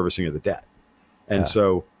servicing of the debt. And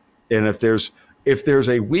so, and if there's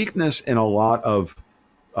a weakness in a lot of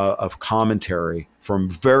commentary from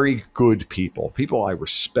very good people I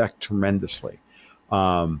respect tremendously,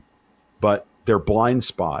 but their blind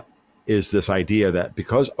spot is this idea that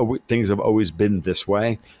because things have always been this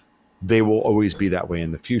way, they will always be that way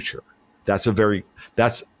in the future. That's a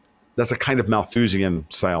kind of Malthusian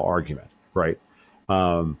style argument, right?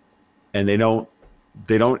 And they don't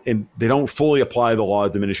fully apply the law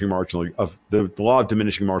of diminishing marginal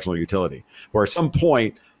utility, where at some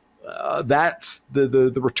point that's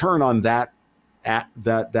the return on that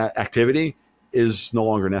activity is no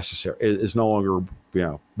longer necessary. Is no longer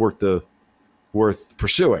worth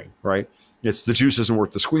pursuing, right? It's the juice isn't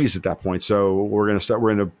worth the squeeze at that point. So we're going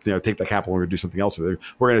to take the capital and we're going to do something else with it.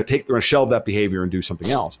 We're going to shelve that behavior and do something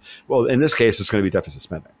else. Well, in this case, it's going to be deficit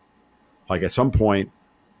spending. Like at some point,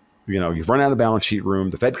 you've run out of balance sheet room.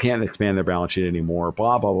 The Fed can't expand their balance sheet anymore.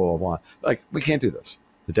 Blah, blah, blah, blah, blah. Like we can't do this.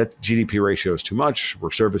 The debt GDP ratio is too much.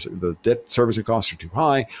 The debt servicing costs are too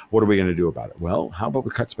high. What are we going to do about it? Well, how about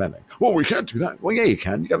we cut spending? Well, we can't do that. Well, yeah, you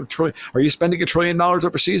can. You got $1 trillion. Are you spending $1 trillion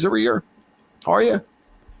overseas every year? Are you?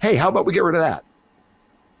 Hey, how about we get rid of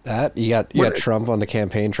that? You got Trump on the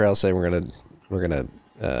campaign trail saying we're gonna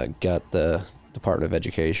gut the Department of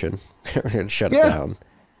Education. We're gonna shut it down.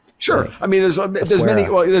 Sure. I mean, there's many.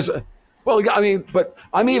 But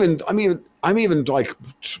I'm even like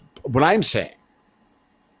what I'm saying,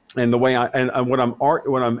 and the way and what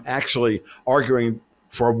I'm actually arguing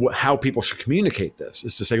for how people should communicate this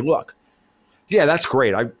is to say, look. Yeah, that's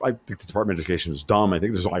great. I think the Department of Education is dumb. I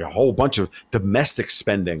think there's like a whole bunch of domestic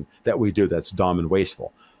spending that we do that's dumb and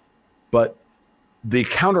wasteful. But the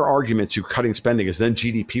counter argument to cutting spending is then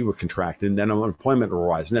GDP would contract and then unemployment will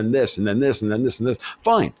rise and then this and then this and then this and this.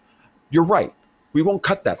 Fine. You're right. We won't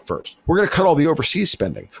cut that first. We're going to cut all the overseas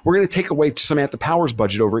spending. We're going to take away Samantha Power's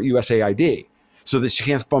budget over at USAID so that she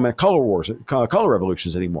can't foment color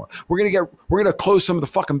revolutions anymore. We're going to close some of the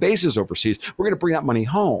fucking bases overseas. We're going to bring that money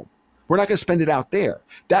home. We're not going to spend it out there.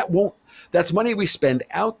 That's money we spend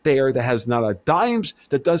out there that has not a dime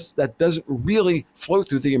that doesn't really flow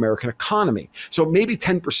through the American economy. So maybe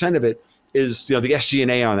 10% of it is, the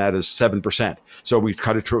SG&A on that is 7%. So we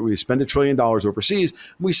spend $1 trillion overseas.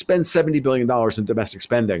 We spend $70 billion in domestic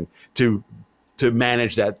spending to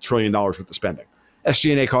manage that $1 trillion worth of spending.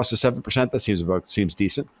 SG&A costs us 7%. That seems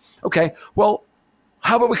decent. Okay. Well,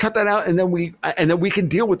 how about we cut that out and then we can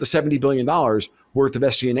deal with the $70 billion worth of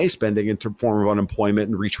SG&A spending in the form of unemployment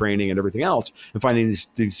and retraining and everything else and finding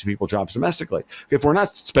these people jobs domestically. If we're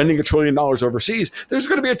not spending $1 trillion overseas, there's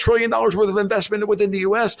going to be $1 trillion worth of investment within the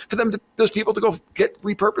U.S. for those people to go get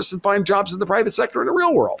repurposed and find jobs in the private sector in the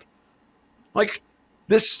real world. Like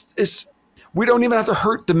we don't even have to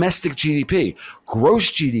hurt domestic GDP.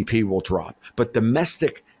 Gross GDP will drop, but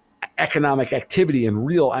domestic economic activity and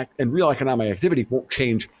real economic activity won't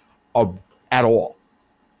change at all.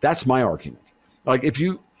 That's my argument. Like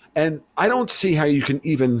and I don't see how you can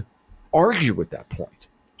even argue with that point.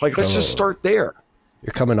 Like, let's just start there.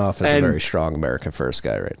 You're coming off as a very strong America First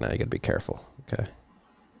guy right now. You got to be careful. Okay.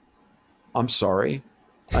 I'm sorry.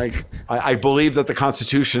 I believe that the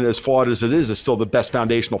Constitution, as flawed as it is still the best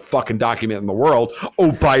foundational fucking document in the world.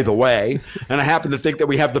 Oh, by the way. And I happen to think that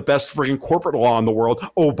we have the best freaking corporate law in the world.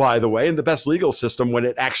 Oh, by the way. And the best legal system when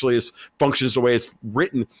it actually functions the way it's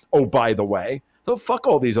written. Oh, by the way. So fuck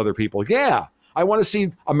all these other people. Yeah. I want to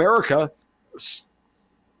see America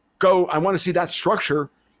go. I want to see that structure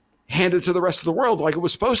handed to the rest of the world like it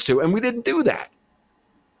was supposed to. And we didn't do that.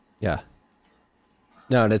 Yeah.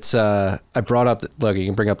 No, and it's, I brought up, look, you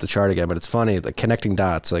can bring up the chart again, but it's funny, like connecting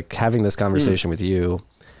dots, like having this conversation with you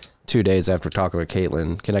 2 days after talking with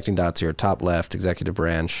Caitlin, connecting dots here, top left, executive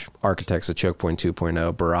branch, architects of Choke Point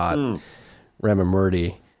 2.0, Bharat, Rema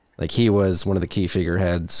Murthy, like he was one of the key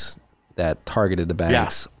figureheads that targeted the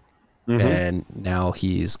banks. Yeah. And now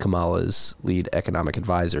he's Kamala's lead economic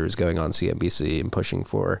advisor, is going on CNBC and pushing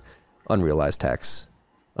for unrealized gains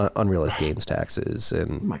taxes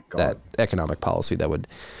and that economic policy that would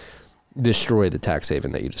destroy the tax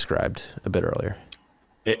haven that you described a bit earlier.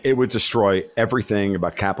 It would destroy everything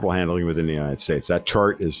about capital handling within the United States. That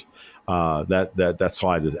chart is that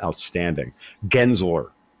slide is outstanding. Gensler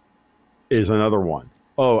is another one.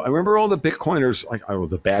 Oh, I remember all the Bitcoiners, like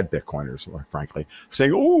the bad Bitcoiners, frankly,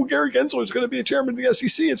 saying, "Oh, Gary Gensler is going to be a chairman of the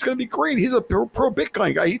SEC. It's going to be great. He's a pro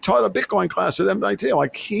Bitcoin guy. He taught a Bitcoin class at MIT."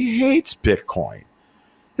 Like, he hates Bitcoin.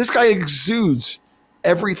 This guy exudes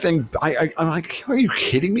everything. I'm like, are you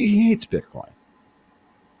kidding me? He hates Bitcoin.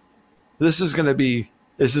 This is going to be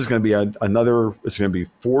another. It's going to be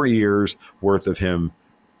 4 years worth of him,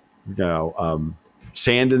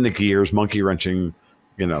 sand in the gears, monkey wrenching,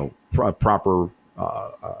 proper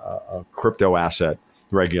crypto asset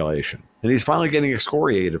regulation, and he's finally getting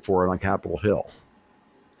excoriated for it on Capitol Hill.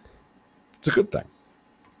 It's a good thing.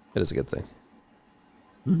 It is a good thing.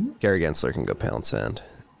 Mm-hmm. Gary Gensler can go pound sand.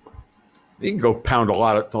 He can go pound a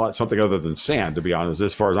lot something other than sand, to be honest,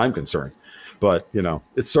 as far as I'm concerned. But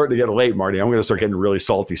it's starting to get late, Marty. I'm going to start getting really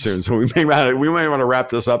salty soon, so we may want to wrap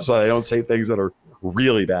this up so I don't say things that are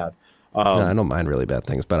really bad. No, I don't mind really bad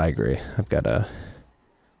things, but I agree. I've got to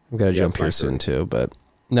jump here soon too. But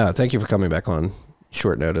no, thank you for coming back on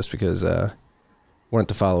short notice, because I wanted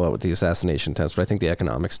to follow up with the assassination attempts, but I think the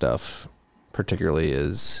economic stuff particularly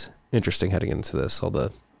is interesting heading into this, all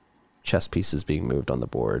the chess pieces being moved on the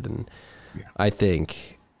board. And I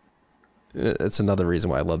think it's another reason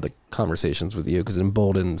why I love the conversations with you, because it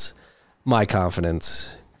emboldens my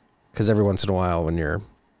confidence, because every once in a while when you're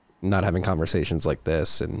not having conversations like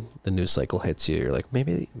this and the news cycle hits you, you're like,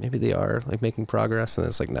 maybe they are like making progress, and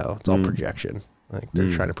it's like, no, it's all projection. Like they're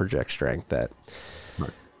trying to project strength that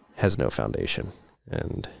has no foundation.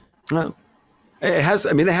 And it has.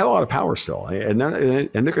 I mean, they have a lot of power still, and they're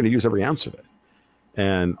going to use every ounce of it.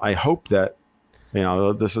 And I hope that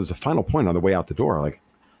this is the final point on the way out the door. Like,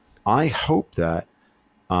 I hope that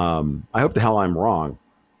the hell I'm wrong,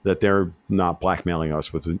 that they're not blackmailing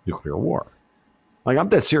us with a nuclear war. Like, I'm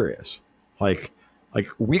dead serious. Like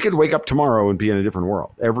we could wake up tomorrow and be in a different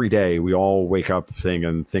world. Every day we all wake up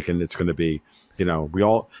thinking it's going to be, we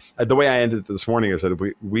all, the way I ended this morning is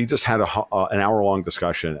that we just had an hour-long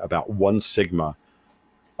discussion about 1 sigma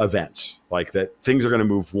events, like that things are going to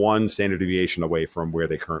move 1 standard deviation away from where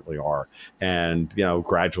they currently are. And,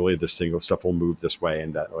 gradually this stuff will move this way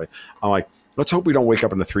and that way. I'm like, let's hope we don't wake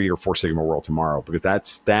up in a 3 or 4 sigma world tomorrow, because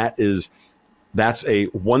that's a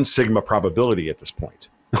 1 sigma probability at this point.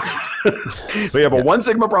 We have a 1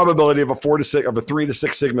 sigma probability of a 3 to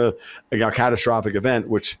 6 sigma catastrophic event,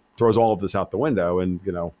 which throws all of this out the window. And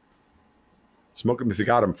smoke them if you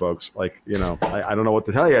got them, folks. Like, I don't know what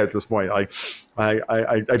to tell you at this point. Like,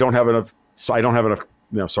 I don't have enough. So I don't have enough,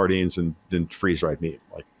 sardines and freeze dried meat,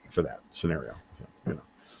 like, for that scenario. So,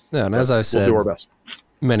 No, and as I've said, we'll do our best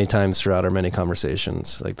many times throughout our many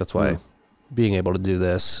conversations, like that's why being able to do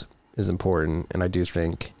this is important. And I do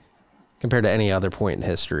think, compared to any other point in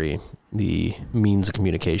history, the means of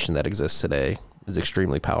communication that exists today is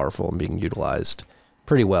extremely powerful and being utilized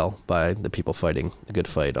pretty well by the people fighting a good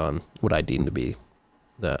fight on what I deem to be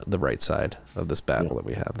the right side of this battle that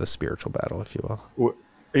we have, this spiritual battle, if you will. Well,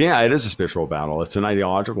 yeah, it is a spiritual battle. It's an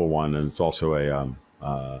ideological one, and it's also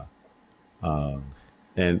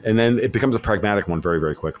and then it becomes a pragmatic one very,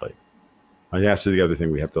 very quickly. And that's the other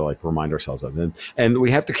thing we have to remind ourselves of, and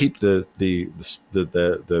we have to keep the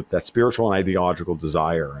that spiritual and ideological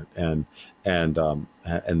desire and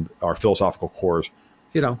our philosophical cores,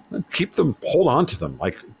 keep them, hold on to them,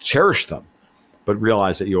 like cherish them, but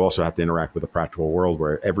realize that you also have to interact with a practical world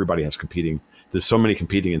where everybody has there's so many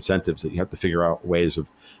competing incentives that you have to figure out ways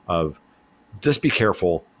of just be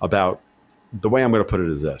careful about. The way I'm going to put it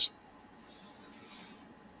is this: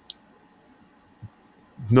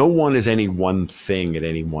 no one is any one thing at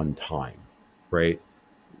any one time, right?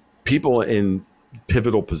 People in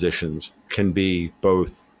pivotal positions can be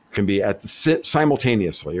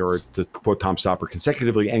simultaneously, or to quote Tom Stopper,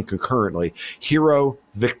 consecutively and concurrently, hero,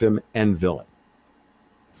 victim, and villain,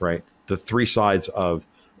 right? The 3 sides of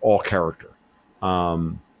all character.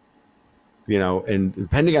 And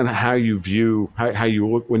depending on how you view, how you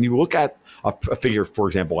look, when you look at a figure, for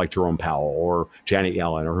example, like Jerome Powell or Janet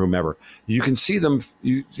Yellen or whomever, you can see them,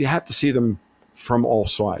 you have to see them from all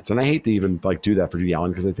sides. And I hate to even do that for Yellen,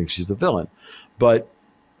 because I think she's the villain. But,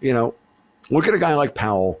 look at a guy like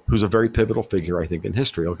Powell, who's a very pivotal figure, I think, in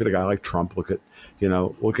history. Look at a guy like Trump. Look at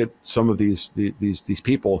some of these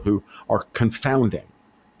people who are confounding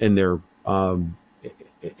in their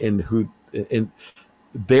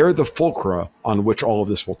they're the fulcra on which all of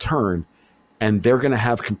this will turn, and they're going to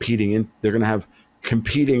have competing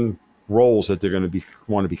roles that they're going to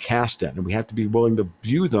want to be cast in, and we have to be willing to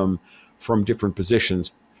view them from different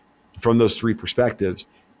positions, from those 3 perspectives,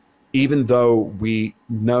 even though we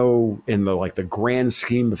know in the grand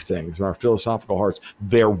scheme of things, in our philosophical hearts,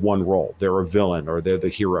 they're one role. They're a villain, or they're the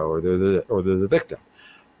hero, or they're the victim.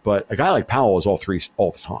 But a guy like Powell is all three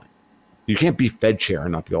all the time. You can't be Fed chair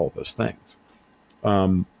and not be all of those things.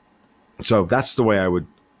 So that's the way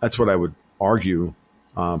that's what I would argue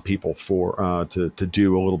people for to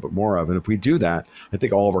do a little bit more of. And if we do that, I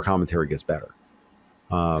think all of our commentary gets better.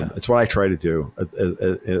 It's what I try to do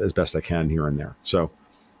as best I can here and there. So,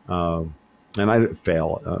 and I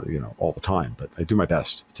fail, all the time, but I do my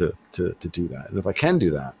best to do that. And if I can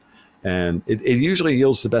do that, and it usually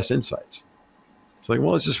yields the best insights. It's like,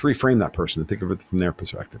 well, let's just reframe that person and think of it from their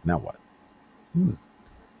perspective. Now what?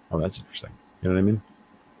 Oh, that's interesting. You know what I mean?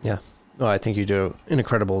 Yeah. Well, I think you do an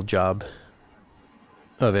incredible job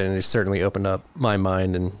of it, and it certainly opened up my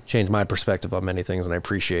mind and changed my perspective on many things. And I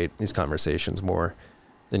appreciate these conversations more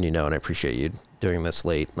than you know, and I appreciate you doing this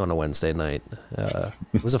late on a Wednesday night.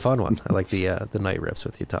 It was a fun one. I like the night riffs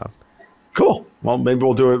with you, Tom. Cool. Well, maybe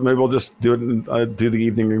we'll do it. Maybe we'll just do it and do the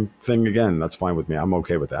evening thing again. That's fine with me. I'm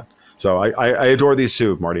okay with that. So I adore these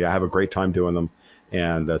two, Marty. I have a great time doing them,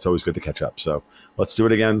 and it's always good to catch up. So let's do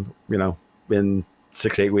it again, in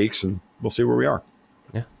 6-8 weeks, and we'll see where we are.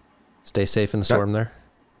 Yeah. Stay safe in the storm there.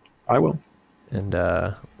 I will. And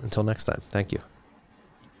until next time, thank you.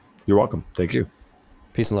 You're welcome. Thank you.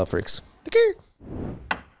 Peace and love, freaks. Take care.